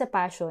naalala niyo yung sa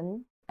Passion,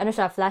 ano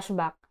siya,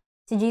 flashback.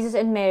 Si Jesus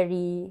and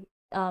Mary,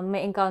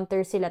 may encounter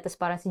sila, tapos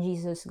parang si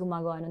Jesus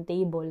gumagawa ng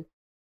table.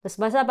 Tapos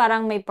basta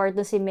parang may part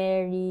na si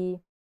Mary,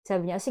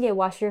 sabi niya, sige,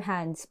 wash your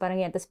hands.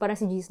 Parang yan. Tapos parang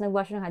si Jesus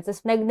nag-wash ng hands.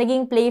 Tapos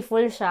naging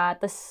playful siya.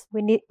 Tapos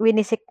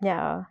winisik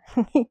niya,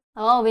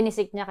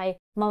 winisik niya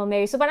kay Mama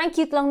Mary. So parang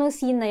cute lang nung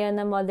scene na yun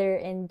na mother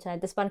and child.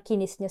 Tapos parang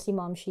kinis niya si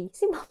Momshi.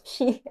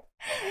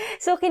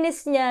 So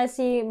kinis niya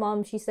si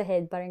Momshi sa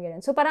head. Parang gano'n.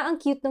 So parang ang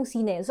cute nung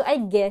scene na yun. So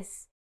I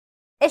guess,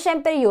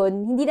 syempre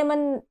yun, hindi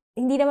naman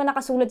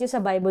nakasulat yun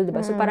sa Bible, diba?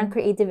 So, parang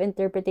creative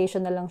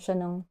interpretation na lang siya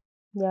ng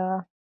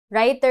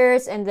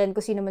writers and then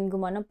kung sino man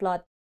gumawa ng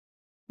plot.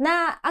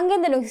 Na, ang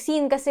ganda ng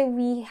scene kasi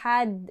we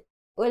had,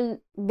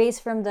 based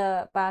from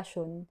the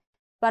Passion,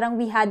 parang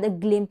we had a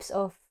glimpse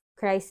of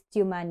Christ's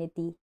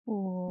humanity.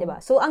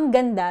 Diba? So, ang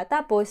ganda.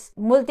 Tapos,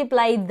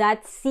 multiply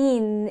that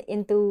scene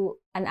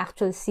into an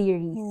actual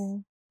series.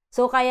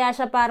 So, kaya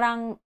siya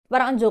parang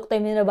ang joke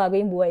time na nabago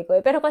yung buhay ko.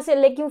 Pero kasi,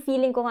 like, yung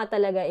feeling ko nga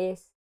talaga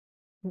is,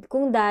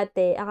 kung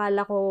dati,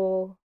 akala ko,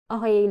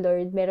 okay,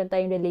 Lord, meron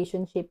tayong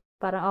relationship.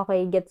 Parang,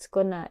 okay, gets ko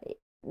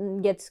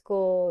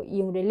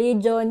yung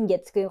religion,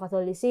 gets ko yung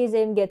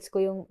Catholicism, gets ko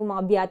yung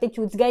mga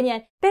beatitudes,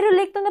 ganyan. Pero,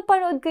 like, nung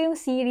napanood ko yung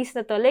series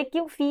na to, like,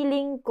 yung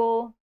feeling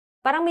ko,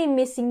 parang may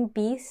missing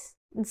piece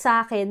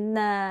sa akin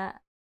na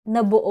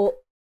nabuo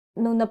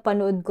nung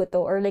napanood ko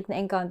to or like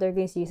na-encounter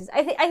ko yung series.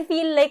 I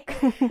feel like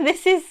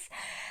this is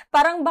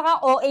parang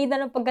baka OA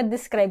na ng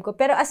pagka-describe ko.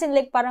 Pero as in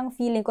like parang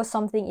feeling ko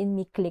something in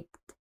me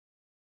clicked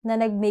na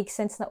nag-make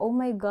sense na, oh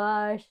my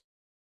gosh.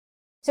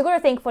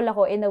 Siguro thankful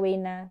ako in a way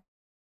na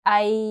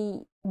I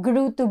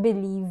grew to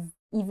believe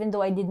even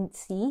though I didn't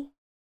see.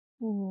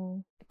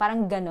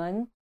 Parang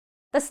ganon.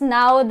 Tapos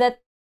now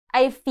that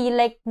I feel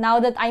like now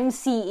that I'm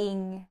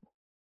seeing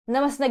na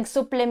mas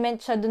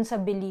nag-supplement siya dun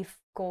sa belief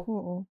ko.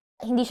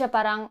 Hindi siya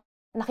parang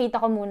nakita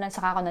ko muna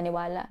saka ako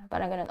naniwala.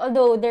 Parang ganon.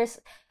 Although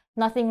there's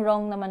nothing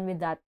wrong naman with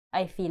that,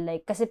 I feel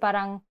like. Kasi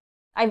parang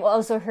I've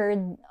also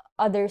heard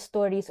other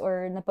stories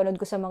or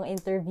napanood ko sa mga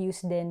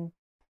interviews din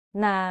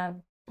na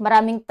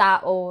maraming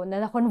tao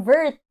na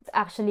na-convert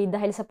actually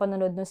dahil sa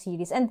panonood ng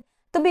series. And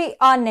to be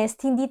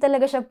honest, hindi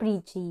talaga siya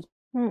preachy.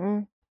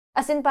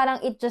 As in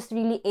parang it just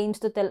really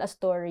aims to tell a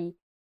story.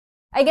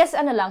 I guess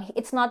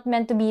it's not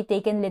meant to be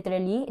taken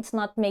literally. It's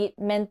not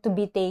meant to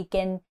be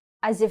taken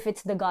as if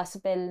it's the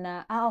gospel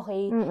na,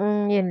 okay.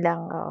 Yun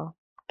lang,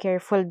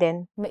 careful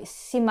din.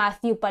 Si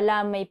Matthew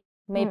pala, may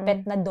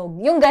pet na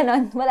dog. Yung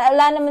ganon.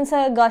 Wala naman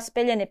sa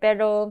gospel yan eh.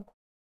 Pero,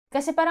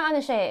 kasi parang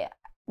siya eh,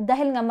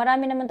 dahil nga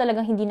marami naman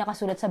talagang hindi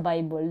nakasulat sa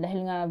Bible.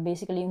 Dahil nga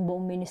basically yung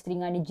buong ministry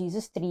nga ni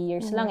Jesus, 3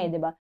 years lang eh,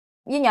 diba?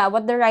 Yun nga,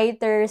 what the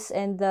writers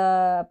and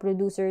the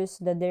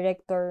producers, the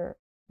director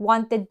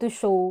wanted to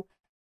show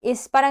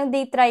is parang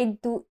they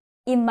tried to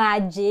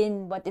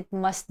imagine what it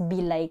must be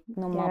like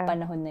nung mga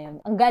panahon na yun.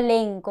 Ang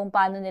galing kung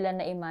paano nila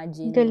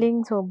na-imagine.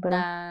 Galing, sobra.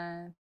 Na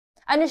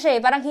ano siya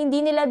eh, parang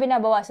hindi nila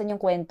binabawasan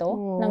yung kwento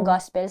ng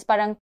Gospels.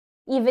 Parang,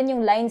 even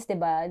yung lines,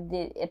 diba?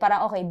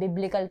 Parang, okay,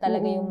 biblical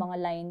talaga yung mga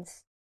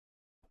lines.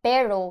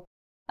 Pero,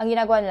 ang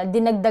ginagawa nila,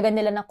 dinagdagan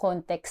nila ng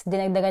context,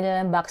 dinagdagan nila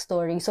ng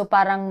backstory. So,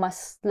 parang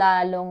mas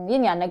lalong,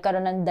 yun nga,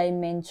 nagkaroon ng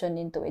dimension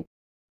into it.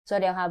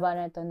 Sorry, ang haba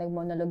na ito,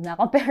 nag-monologue na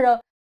ako. Pero,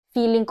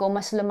 feeling ko,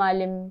 mas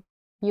lumalim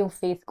yung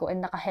faith ko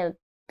and naka-help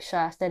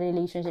siya sa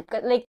relationship.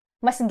 Like,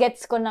 mas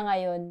gets ko na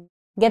ngayon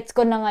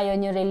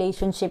yung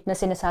relationship na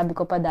sinasabi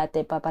ko pa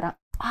dati pa. Parang,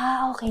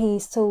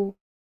 okay, so,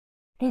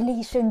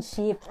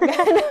 relationship.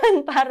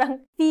 Ganon,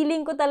 parang,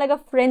 feeling ko talaga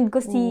friend ko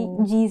si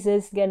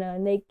Jesus,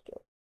 ganon. Like,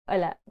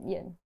 wala,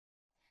 yun.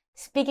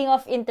 Speaking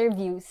of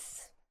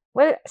interviews.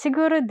 Well,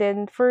 siguro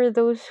din, for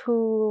those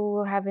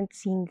who haven't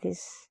seen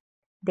this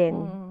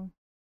din,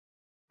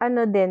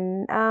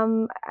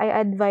 I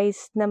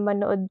advise na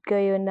manood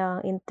kayo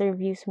ng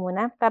interviews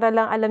muna para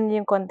lang alam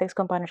niyo yung context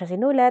kung paano siya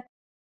sinulat.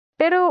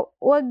 Pero,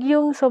 wag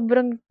yung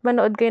sobrang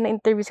manood kayo ng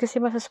interviews kasi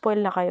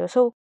masaspoil na kayo.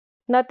 So,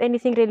 not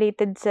anything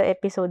related sa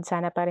episode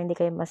sana para hindi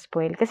kayo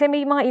ma-spoil. Kasi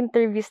may mga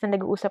interviews na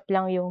nag-uusap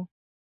lang yung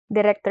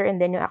director and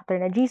then yung actor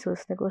na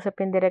Jesus. Nag-uusap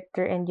yung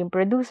director and yung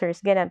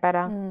producers. Ganyan,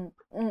 parang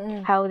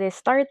how this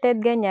started,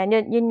 ganyan.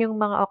 Yun yung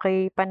mga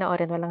okay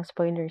panoorin. Walang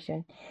spoilers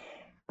yun.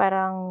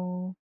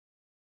 Parang,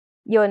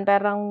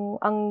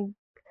 ang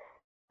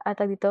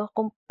atag dito,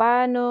 kung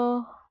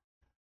paano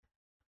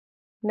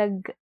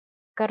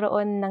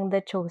nagkaroon ng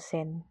The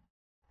Chosen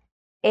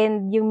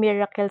and yung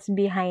miracles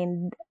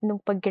behind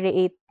nung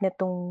pag-create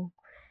nitong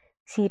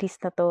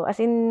series na to. As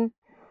in,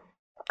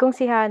 kung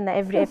si Hannah,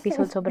 every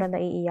episode sobrang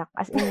naiiyak.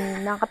 As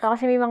in, nakakatawa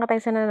kasi may mga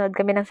times na nanonood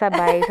kami ng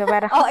sabay. So,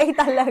 parang, Okay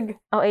talaga.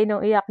 okay,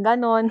 nung iyak,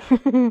 ganon.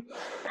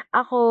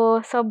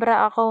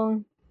 sobra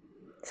akong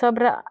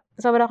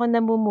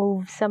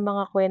namumove sa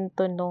mga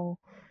kwento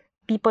nung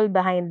people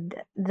behind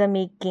the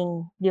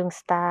making, yung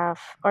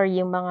staff, or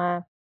yung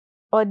mga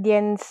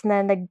audience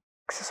na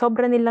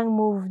sobra nilang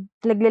move.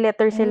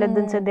 Nagle-letter sila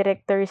dun sa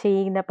director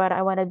saying na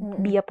parang, I wanna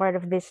be a part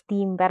of this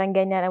team. Parang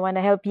ganyan, I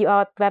wanna help you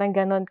out. Parang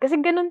ganon. Kasi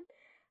ganon,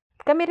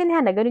 kami rin,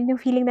 Hannah, ganun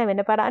yung feeling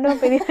namin na parang ano ang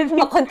pwede natin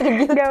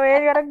ma-contribute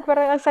gawin.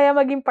 Parang ang saya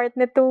maging part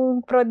na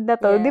itong prod na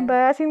to. Yeah.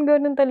 Diba? As in,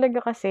 ganun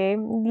talaga kasi.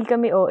 Hindi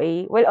kami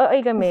OA. Well,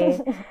 OA kami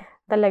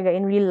talaga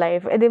in real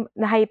life. E di,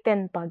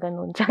 na-heighten pa,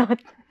 ganun.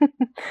 Charot.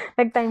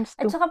 Nag-times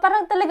 2. At saka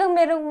parang talagang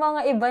merong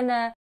mga iba na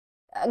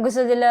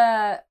gusto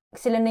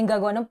sila nang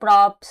gagawa ng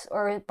props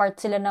or part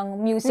sila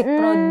ng music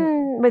prod.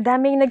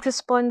 Madaming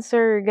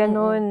nagsusponsor,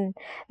 ganun.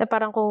 Na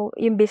parang kung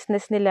yung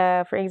business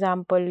nila, for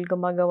example,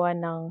 gumagawa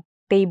ng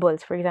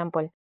tables, for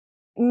example.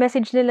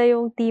 Message nila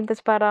yung team, tapos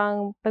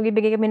parang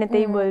magbibigay kami ng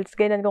tables,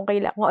 ganun, kung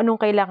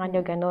anong kailangan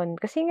nyo, ganun.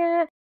 Kasi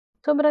nga,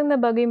 sobrang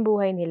nabago yung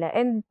buhay nila.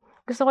 And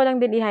gusto ko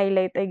lang din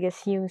i-highlight, I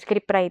guess, yung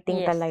script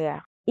writing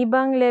talaga.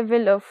 Ibang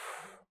level of,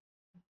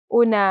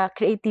 una,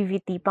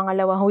 creativity,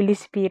 pangalawa, Holy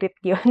Spirit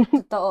yun.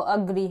 Totoo,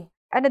 agree.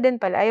 Ano din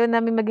pala, ayaw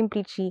namin maging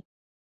preachy.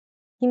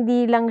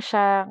 Hindi lang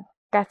siya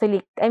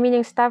Catholic. I mean,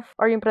 yung staff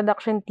or yung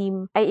production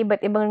team ay iba't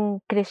ibang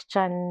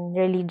Christian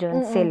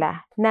religion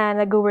sila na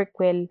nag-work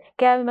well.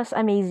 Kaya mas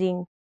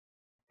amazing.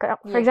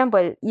 For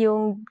example,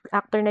 yung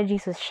actor na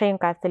Jesus, siya yung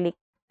Catholic.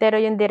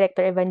 Pero yung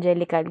director,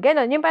 evangelical.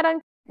 Ganon. Yung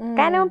parang,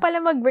 kaya naman pala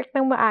mag-work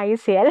ng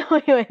maayos eh. Alam mo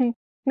yun?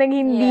 Nang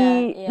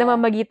hindi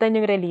namamagitan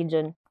yung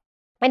religion.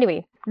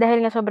 Anyway,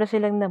 dahil nga sobra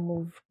silang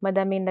na-move,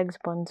 madaming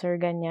nag-sponsor,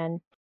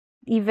 ganyan.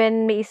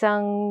 Even may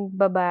isang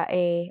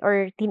babae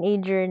or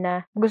teenager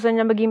na gusto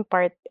niya maging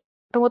part,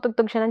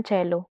 tumutugtog siya ng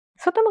cello.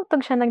 So,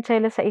 tumugtog siya ng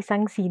cello sa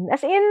isang scene.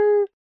 As in,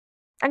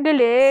 ang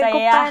galing.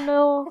 Kung paano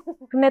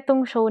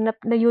netong show na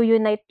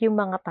unite yung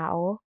mga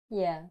tao.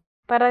 Yeah.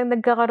 Parang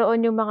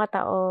nagkakaroon yung mga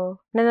tao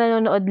na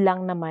nanonood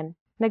lang naman.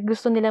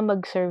 Naggusto nila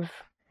mag-serve.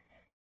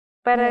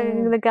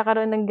 Parang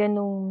nagkakaroon ng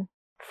ganung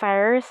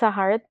fire sa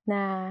heart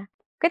na,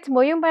 gets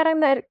mo, yung parang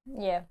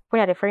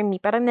kunyari, for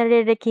me, parang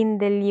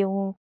nare-rekindle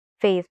yung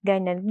faith,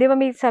 ganyan. Di ba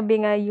may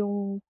sabi nga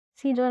yung,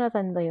 si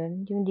Jonathan ba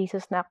yun? Yung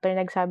Jesus na actor,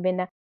 nagsabi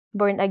na,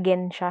 born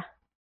again siya.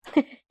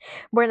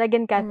 Born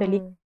again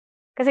Catholic.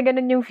 Kasi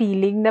ganun yung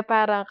feeling na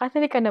parang,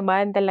 Catholic ka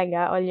naman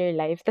talaga all your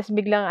life. Tapos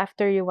biglang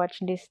after you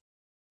watch this,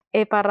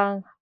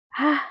 parang,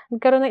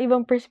 nagkaroon ng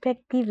ibang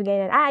perspective,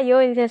 ganyan.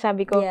 Yun,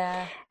 sinasabi ko,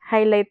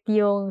 highlight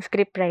yung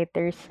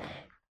scriptwriters.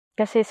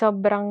 Kasi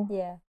sobrang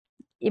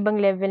ibang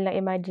level ng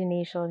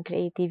imagination,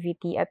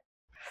 creativity, at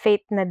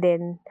faith na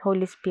din,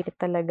 Holy Spirit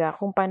talaga,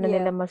 kung paano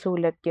nila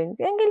masulat yun.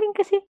 Ang galing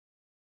kasi,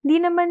 di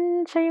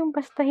naman siya yung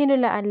basta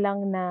hinulaan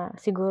lang na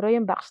siguro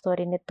yung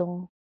backstory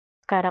nitong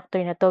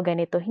character na to,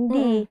 ganito.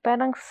 Hindi.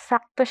 Parang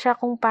sakto siya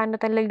kung paano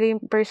talaga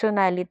yung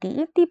personality.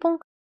 Yung tipong,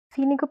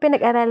 feeling ko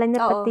pinag-aralan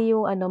niya pati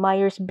yung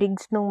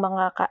Myers-Briggs nung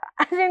mga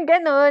as in,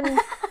 ganun.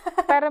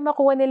 Para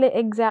makuha nila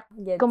exact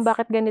kung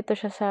bakit ganito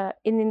siya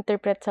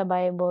in-interpret sa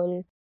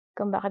Bible.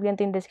 Kung bakit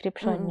ganito yung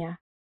description niya.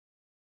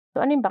 So,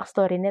 ano yung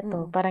backstory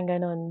nito? Parang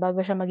ganun. Bago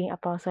siya maging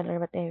apostle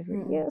or whatever.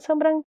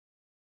 Sobrang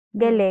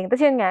galing.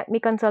 Tapos yun nga, may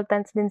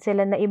consultants din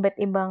sila na iba't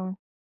ibang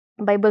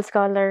Bible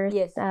scholars,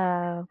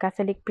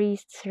 Catholic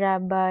priests,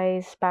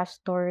 rabbis,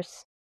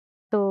 pastors,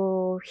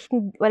 So,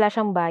 wala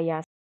siyang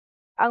bias.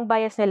 Ang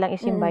bias niya lang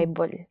is yung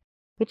Bible.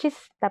 Which is,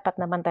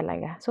 dapat naman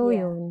talaga. So,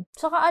 yun.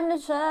 Tsaka ano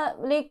siya,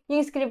 like,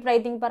 yung script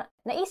writing, parang,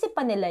 naisip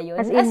pa nila yun?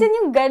 As As in in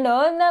yung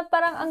gano'n, na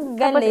parang ang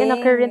galing. Tapos in a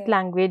current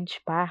language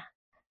pa.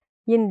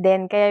 Yun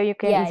din, kaya you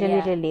can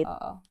easily relate.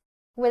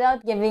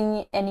 Without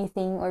giving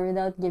anything or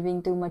without giving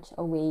too much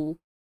away,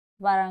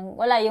 parang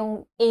wala,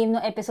 yung aim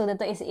ng episode na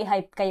to is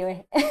i-hype kayo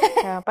eh.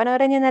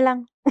 Panoorin nyo na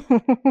lang.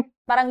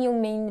 Parang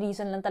yung main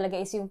reason lang talaga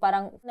is yung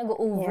parang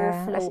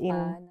nag-overflow as in,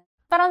 ka.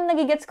 Parang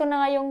nagigets ko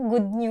na nga yung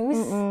good news.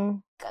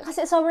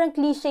 Kasi sobrang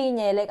cliche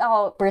niya. Like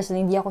ako,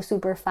 personally, hindi ako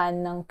super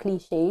fan ng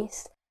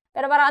cliches.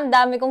 Pero parang ang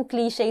dami kong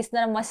cliches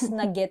na mas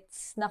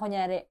na-gets na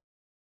kunyari,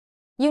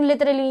 yung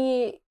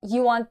literally,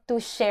 you want to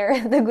share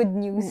the good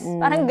news.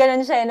 Parang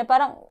ganun siya, na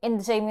parang,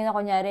 in the same way na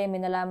kunyari, may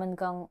nalaman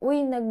kang,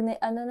 uy,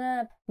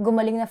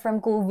 gumaling na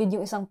from COVID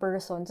yung isang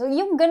person. So,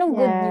 yung ganung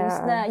good news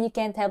na you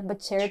can't help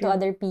but share to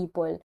other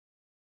people.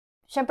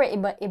 Siyempre,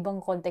 ibang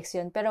context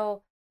yun.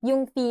 Pero,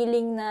 yung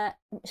feeling na,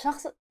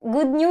 shucks,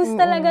 good news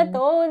talaga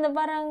to, na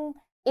parang,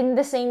 in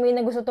the same way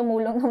na gusto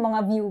tumulong ng mga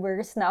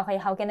viewers na, okay,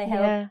 how can I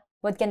help?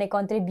 What can I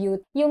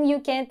contribute? Yung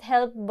you can't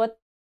help but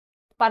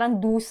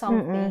parang do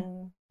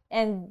something.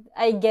 And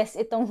I guess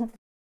itong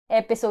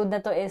episode na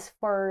to is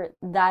for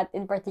that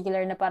in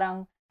particular, na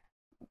parang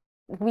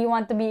we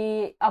want to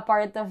be a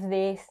part of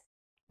this.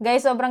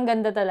 Guys, sobrang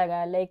ganda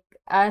talaga. Like,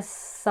 as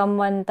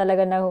someone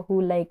talaga na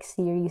who likes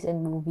series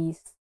and movies,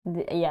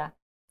 10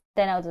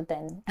 out of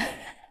 10.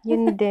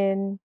 Yun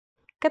din.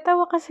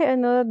 Katawa kasi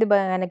di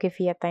ba nga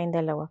nag-fiat tayong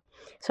dalawa.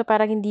 So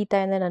parang hindi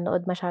tayo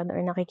nanonood masyado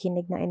or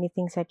nakikinig ng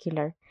anything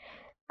secular.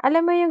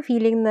 Alam mo yung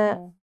feeling na,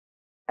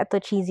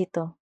 cheesy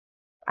to.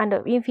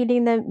 Yung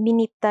feeling na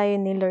minit tayo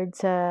ni Lord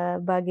sa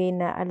bagay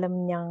na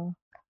alam niyang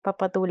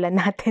papatulan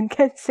natin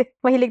kasi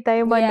mahilig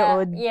tayo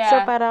manood.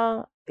 So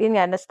parang, yun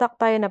nga, na-stuck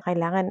tayo na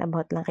kailangan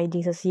about lang kay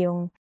Jesus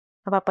yung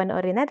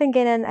mapapanoorin natin.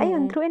 Ganyan,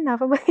 ayun, true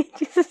enough, about kay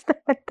Jesus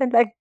naman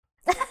talaga.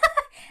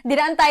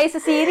 Dinaan tayo sa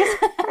series.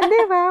 Di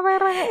ba?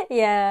 Parang,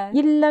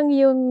 yun lang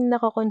yung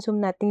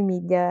nakakonsume nating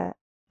media.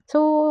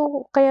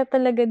 So, kaya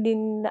talaga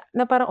din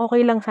na parang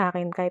okay lang sa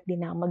akin kahit di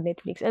na ako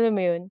mag-Netflix. Alam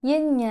mo yun?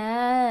 Yun nga.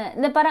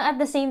 Na parang at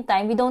the same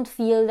time, we don't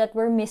feel that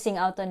we're missing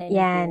out on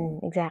anything.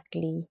 Yan,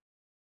 exactly.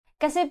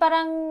 Kasi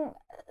parang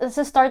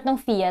sa start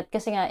ng Fiat,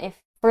 kasi nga,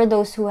 for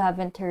those who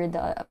haven't heard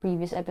the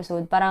previous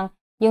episode, parang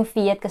yung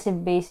Fiat kasi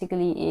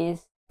basically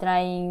is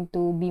trying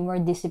to be more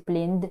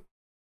disciplined.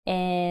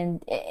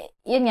 And,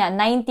 yun nga,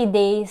 90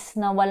 days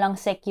na walang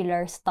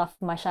secular stuff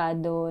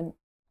masyado.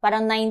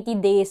 Parang 90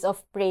 days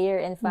of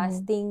prayer and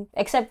fasting.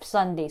 Except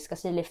Sundays,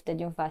 kasi lifted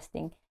yung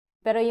fasting.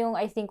 Pero yung,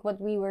 I think, what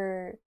we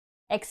were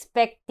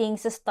expecting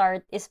sa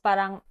start is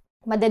parang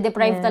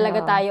madedeprive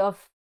talaga tayo of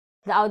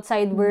the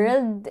outside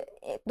world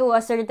to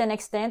a certain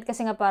extent.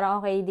 Kasi nga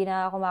parang, okay, di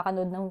na ako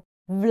makanood ng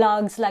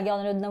vlogs. Lagi ako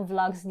nanood ng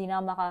vlogs. Hindi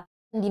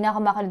na ako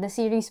makanood ng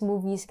series,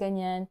 movies,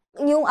 ganyan.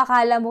 Yung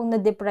akala mong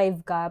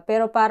na-deprive ka,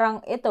 pero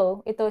parang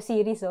ito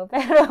series,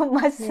 pero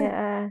mas,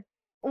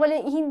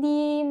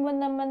 hindi mo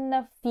naman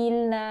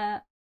na-feel na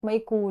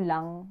may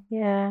kulang.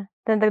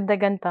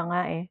 Tandagdagan pa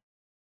nga eh.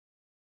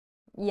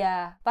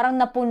 Parang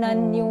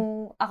napunan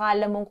yung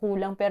akala mong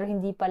kulang, pero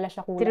hindi pala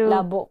siya kulang.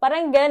 Labo.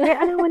 Parang gano'n.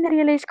 Alam mo,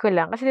 na-realize ko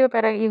lang. Kasi diba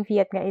parang yung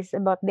Fiat nga is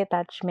about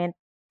detachment.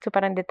 So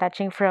parang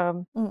detaching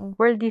from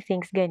worldly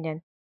things,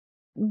 ganyan.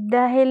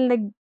 Dahil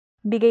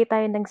nagbigay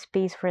tayo ng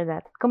space for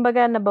that.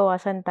 Kumbaga,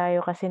 nabawasan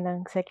tayo kasi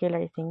ng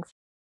secular things.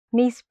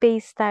 May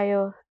space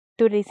tayo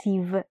to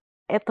receive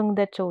etong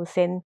The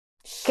Chosen.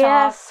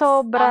 Kaya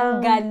sobrang...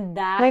 Ang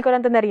ganda. Ngayon ko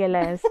lang ito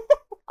na-realize.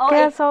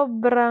 Kaya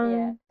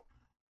sobrang...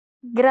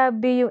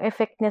 Grabe yung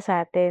effect niya sa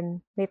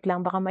atin. Wait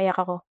lang, baka maiyak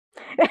ako.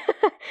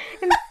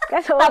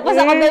 Tapos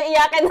ako doon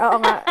iyakan. Oo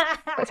nga.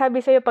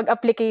 Sabi sa'yo, pag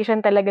application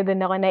talaga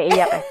doon ako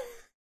naiiyak eh.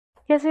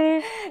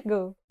 Kasi,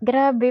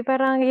 grabe,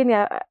 parang yun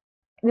nga,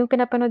 nung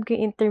pinapanood ko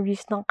yung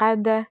interviews ng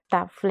kada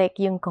staff, like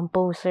yung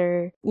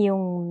composer,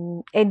 yung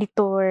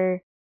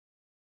editor,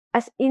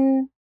 as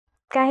in,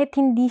 kahit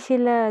hindi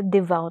sila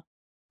devout,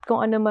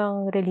 kung ano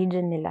mang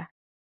religion nila,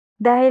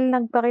 dahil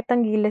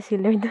nagpakitang gilas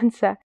sila dun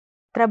sa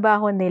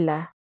trabaho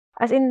nila.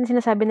 As in,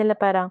 sinasabi nila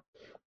parang,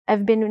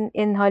 I've been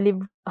in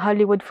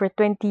Hollywood for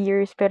 20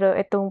 years, pero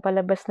itong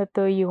palabas na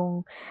to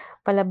yung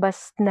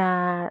palabas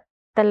na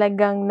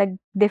talagang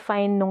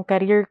nag-define nung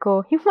career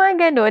ko. Yung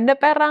mga ganun, na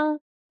parang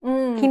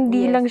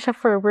hindi lang siya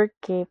for work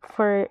eh,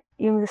 for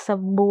yung sa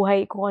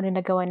buhay, kung ano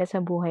nagawa na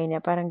sa buhay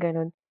niya, parang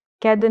ganun.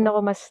 Kaya doon ako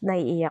mas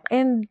naiiyak.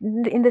 And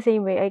in the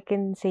same way, I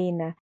can say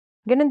na,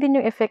 ganun din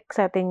yung effect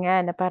sa atin nga,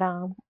 na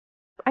parang,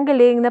 ang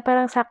galing, na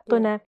parang sakto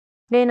na,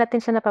 ngayon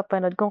natin siya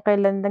napapanood kung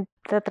kailan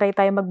nagtatry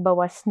tayo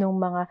magbawas ng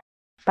mga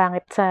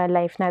pangit sa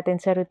life natin,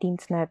 sa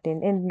routines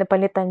natin, and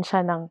napalitan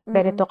siya ng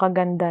ganito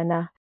kaganda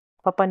na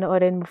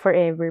papanoorin mo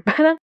forever.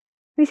 Parang,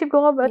 isip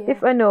ko nga, but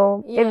if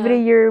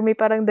every year may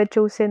parang The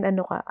Chosen,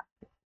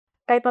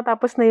 kahit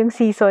matapos na yung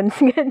seasons,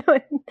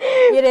 gano'n.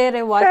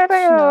 I-re-rewatch,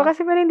 pero,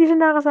 kasi parang hindi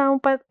siya nakakasama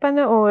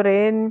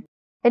panoorin.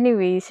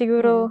 Anyway,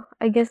 siguro,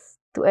 I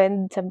guess, to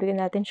end, sabi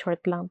natin,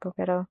 short lang to,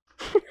 pero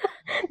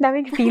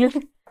Daming feels.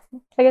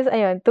 I guess,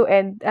 ayun, to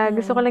end,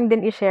 gusto ko lang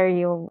din i-share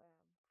yung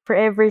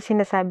forever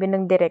sinasabi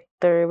ng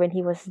director when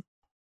he was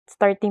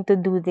starting to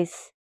do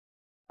this.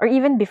 Or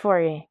even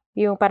before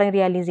yung parang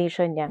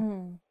realization niya.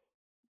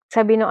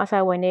 Sabi ng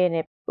asawa niya yun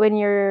when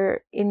you're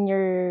in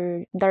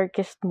your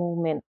darkest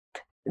moment,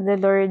 the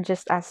Lord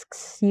just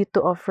asks you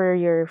to offer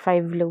your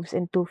 5 loaves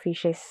and 2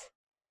 fishes.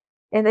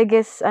 And I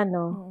guess,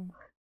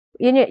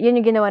 yun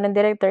yung ginawa ng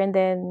director. And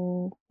then,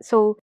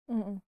 so,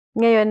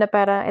 ngayon na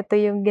parang ito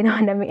yung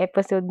ginawa naming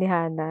episode ni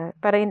Hannah.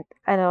 Parang,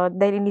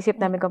 dahil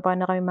inisip namin kung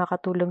paano kami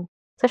makatulong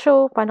sa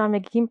show, paano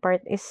kami magiging part,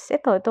 is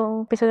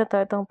itong episode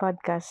na itong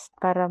podcast,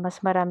 para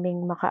mas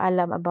maraming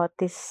makaalam about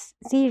this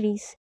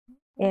series.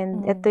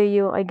 And ito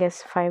yung, I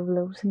guess, 5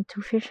 loaves and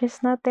 2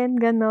 fishes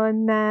natin.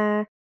 Ganon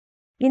na,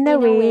 in a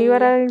way,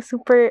 parang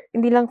super,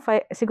 hindi lang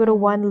siguro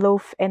 1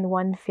 loaf and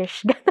 1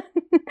 fish.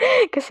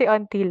 Kasi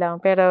onti lang.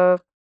 Pero,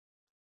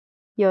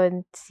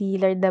 yun, si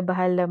Lord na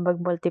bahala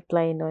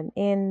mag-multiply nun.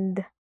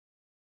 And,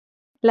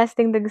 last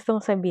thing na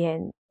gustong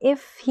sabihin,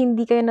 if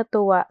hindi kayo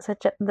natuwa sa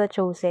The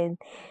Chosen,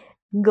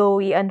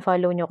 go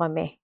i-unfollow nyo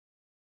kami.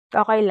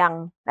 Okay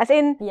lang. As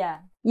in,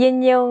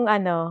 yun yung,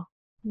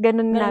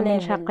 ganun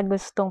namin siya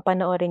kagustong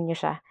panoorin nyo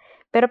siya.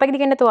 Pero pag di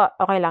kayo natuwa,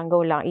 okay lang,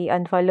 go lang.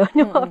 I-unfollow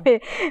nyo kami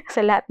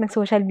sa lahat ng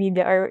social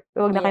media or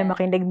huwag na kayo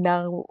makinig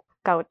ng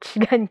couch.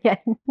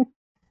 Ganyan.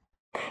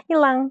 Yun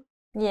lang.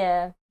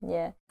 Yeah.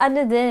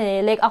 Ano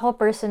din like ako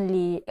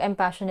personally, I'm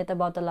passionate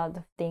about a lot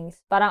of things.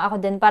 Parang ako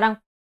din,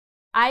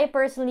 I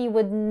personally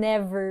would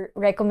never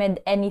recommend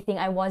anything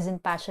I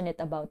wasn't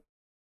passionate about.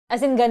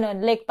 As in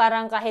ganun. Like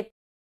parang kahit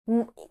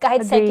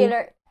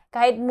secular,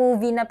 kahit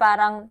movie na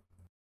parang,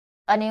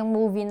 yung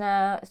movie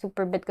na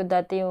super bet ko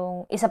dati,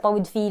 yung Isa Pa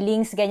With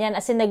Feelings, ganyan.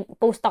 As in,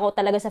 nag-post ako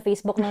talaga sa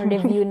Facebook ng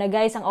review na,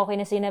 guys, ang okay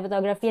na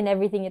cinematography and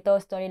everything ito,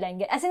 storyline.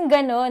 As in,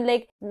 ganun.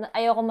 Like,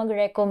 ayoko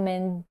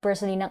mag-recommend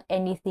personally ng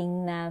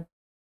anything na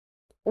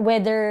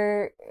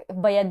whether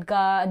bayad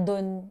ka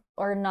dun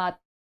or not,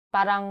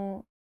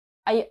 parang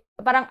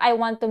I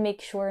want to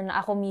make sure na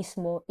ako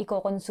mismo,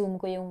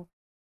 i-consume ko yung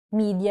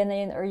media na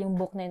yun or yung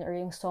book na yun or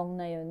yung song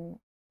na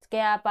yun.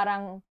 Kaya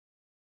parang,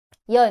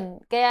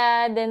 yun.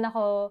 Kaya din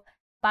ako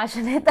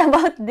passionate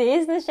about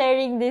this, na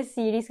sharing this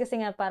series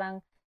kasi nga parang,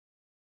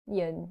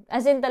 yun.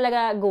 As in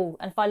talaga, go.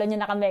 Unfollow niyo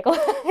na kami kung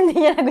hindi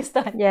niya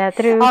nagustuhan. Yeah,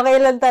 true.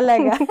 Okay lang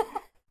talaga.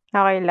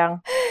 Okay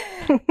lang.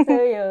 So,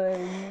 yun.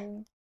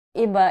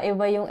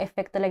 Iba yung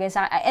effect talaga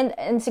sa akin.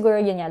 And siguro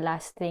yun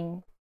last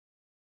thing.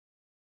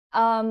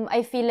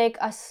 I feel like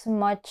as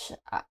much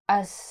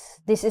as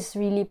this is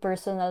really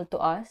personal to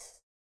us,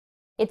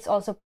 it's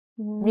also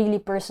really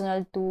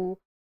personal to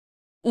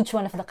each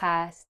one of the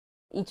cast,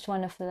 each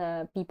one of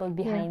the people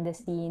behind the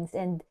scenes.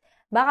 And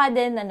baka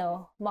din,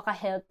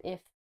 maka-help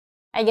if,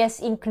 I guess,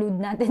 include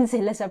natin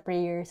sila sa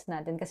prayers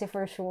natin. Kasi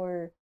for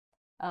sure,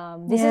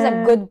 this is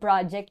a good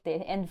project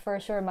and for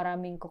sure,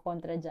 maraming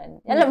kukontra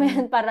dyan. Alam mo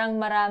yun, parang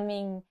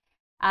maraming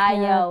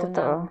ayaw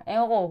na.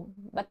 Ewan ko,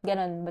 ba't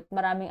ganun? Ba't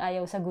maraming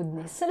ayaw sa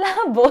goodness?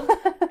 Labo.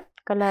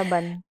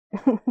 Kalaban.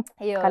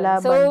 Ayun.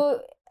 Kalaban. So,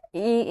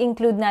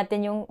 i-include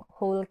natin yung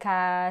whole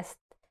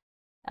cast,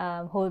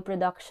 whole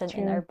production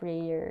in our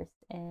prayers.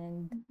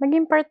 And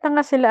naging part na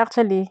nga sila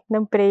actually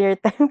ng prayer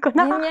time ko.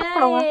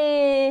 Nakakatawa.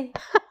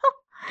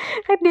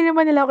 Kahit di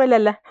naman nila ako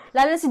kilala.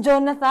 Lalo si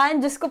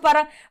Jonathan, Diyos ko,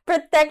 parang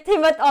protect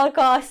him at all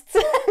costs.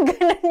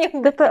 Ganun yung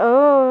totoo.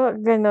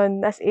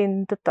 Ganun. As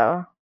in,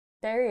 totoo.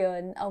 Pero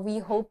yun, we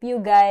hope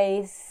you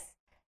guys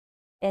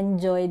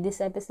enjoyed this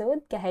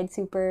episode. Kahit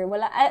super,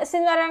 wala. As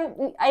in,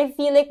 parang, I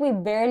feel like we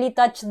barely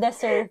touched the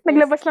surface.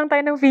 Naglabas lang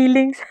tayo ng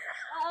feelings.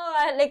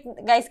 Like,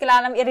 guys,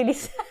 kailangan namin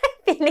i-release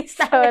feelings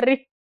namin. Sorry.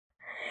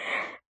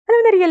 Ano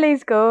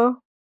na-realize ko?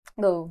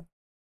 Go.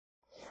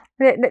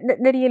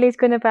 Na-realize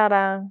ko na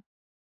parang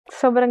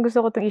sobrang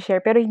gusto ko itong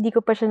i-share pero hindi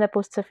ko pa siya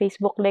na-post sa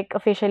Facebook like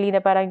officially na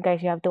parang guys,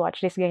 you have to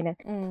watch this, ganyan.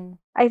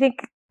 I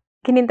think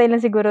kinintay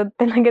lang siguro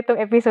talaga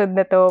itong episode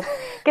na to.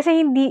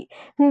 Kasi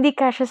hindi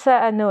kasya sa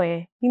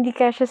hindi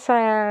kasya sa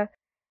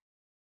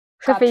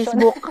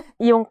Facebook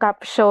yung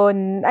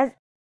caption.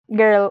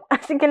 Girl,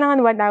 as in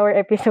kailangan 1 hour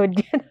episode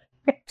yan.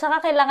 Tsaka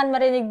kailangan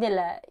marinig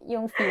nila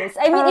yung feels.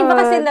 I mean, iba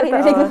kasi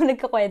narinig mo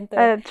nagkakwento.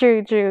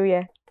 True,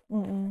 yeah.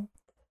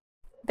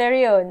 Pero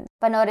yun,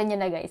 panoorin nyo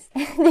na guys.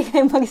 Hindi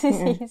kayo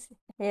magsisisi.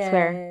 Yeah.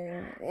 Swear.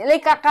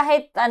 Like,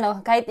 kahit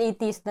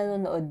 80s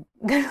nanonood.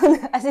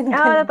 Ganun. As in,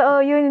 ganun.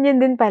 Totoo. Yun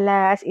din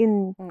pala. As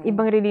in,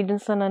 ibang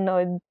religions na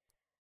nanonood.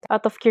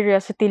 Out of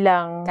curiosity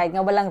lang. Kahit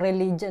nga walang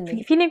religion.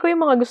 Feeling ko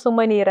yung mga gustong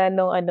manira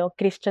ng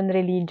Christian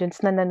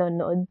religions na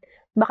nanonood.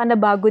 Baka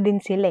nabago din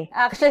sila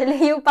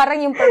Actually, yung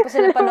parang yung purpose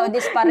na panood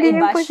is para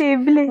i-bash.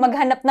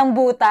 Maghanap ng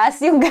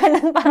butas. Yung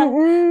ganun parang.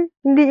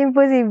 Hindi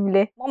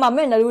imposible.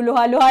 Mamaya,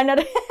 naluluha-luha na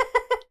rin.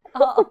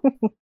 Oo.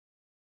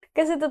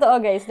 Kasi totoo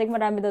guys, like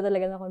marami daw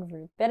talaga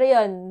na-convert. Pero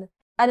yun,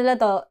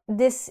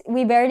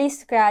 we barely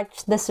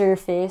scratched the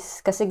surface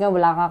kasi nga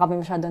wala nga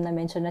kami masyadong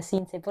na-mention na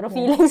scenes Puro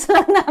feelings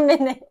lang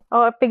namin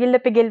pigil na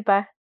pigil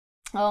pa.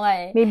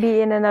 Okay.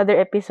 Maybe in another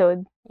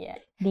episode. Yeah.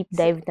 Deep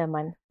dive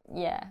naman.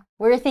 Yeah.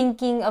 We're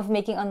thinking of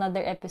making another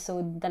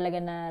episode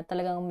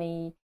talagang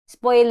may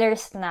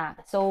spoilers na.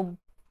 So,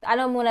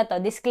 muna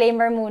to?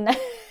 Disclaimer muna.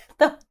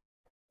 To.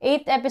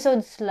 8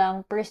 episodes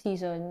lang per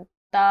season.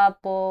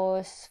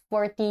 Tapos,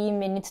 40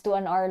 minutes to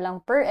an hour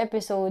lang per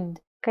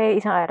episode. Kaya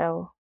isang araw.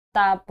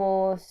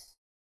 Tapos,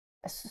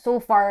 so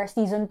far,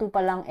 season 2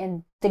 pa lang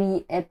and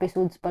 3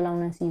 episodes pa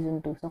lang ng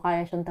season 2. So,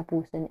 kaya siyang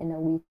tapusin in a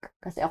week.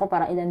 Kasi ako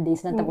parang ilang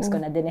days na tapos ko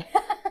na din eh.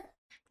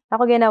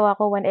 Ako ginawa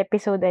ko 1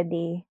 episode a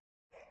day.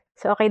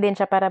 So, okay din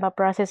siya para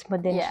ma-process mo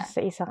din siya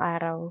sa isang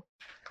araw.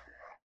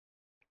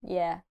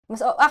 Yeah.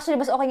 Actually,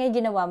 mas okay nga yung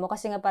ginawa mo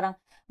kasi nga parang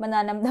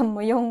mananamdam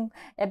mo yung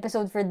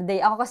episode for the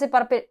day. Ako kasi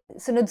parang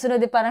sunod-sunod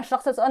parang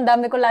shocks. So, ang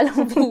dami ko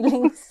lalong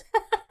feelings.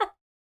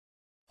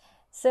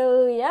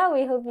 So, yeah,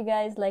 we hope you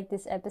guys like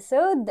this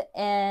episode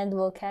and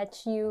we'll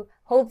catch you,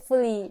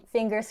 hopefully,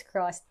 fingers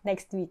crossed,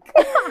 next week.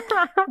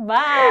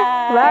 Bye!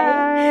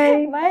 Bye!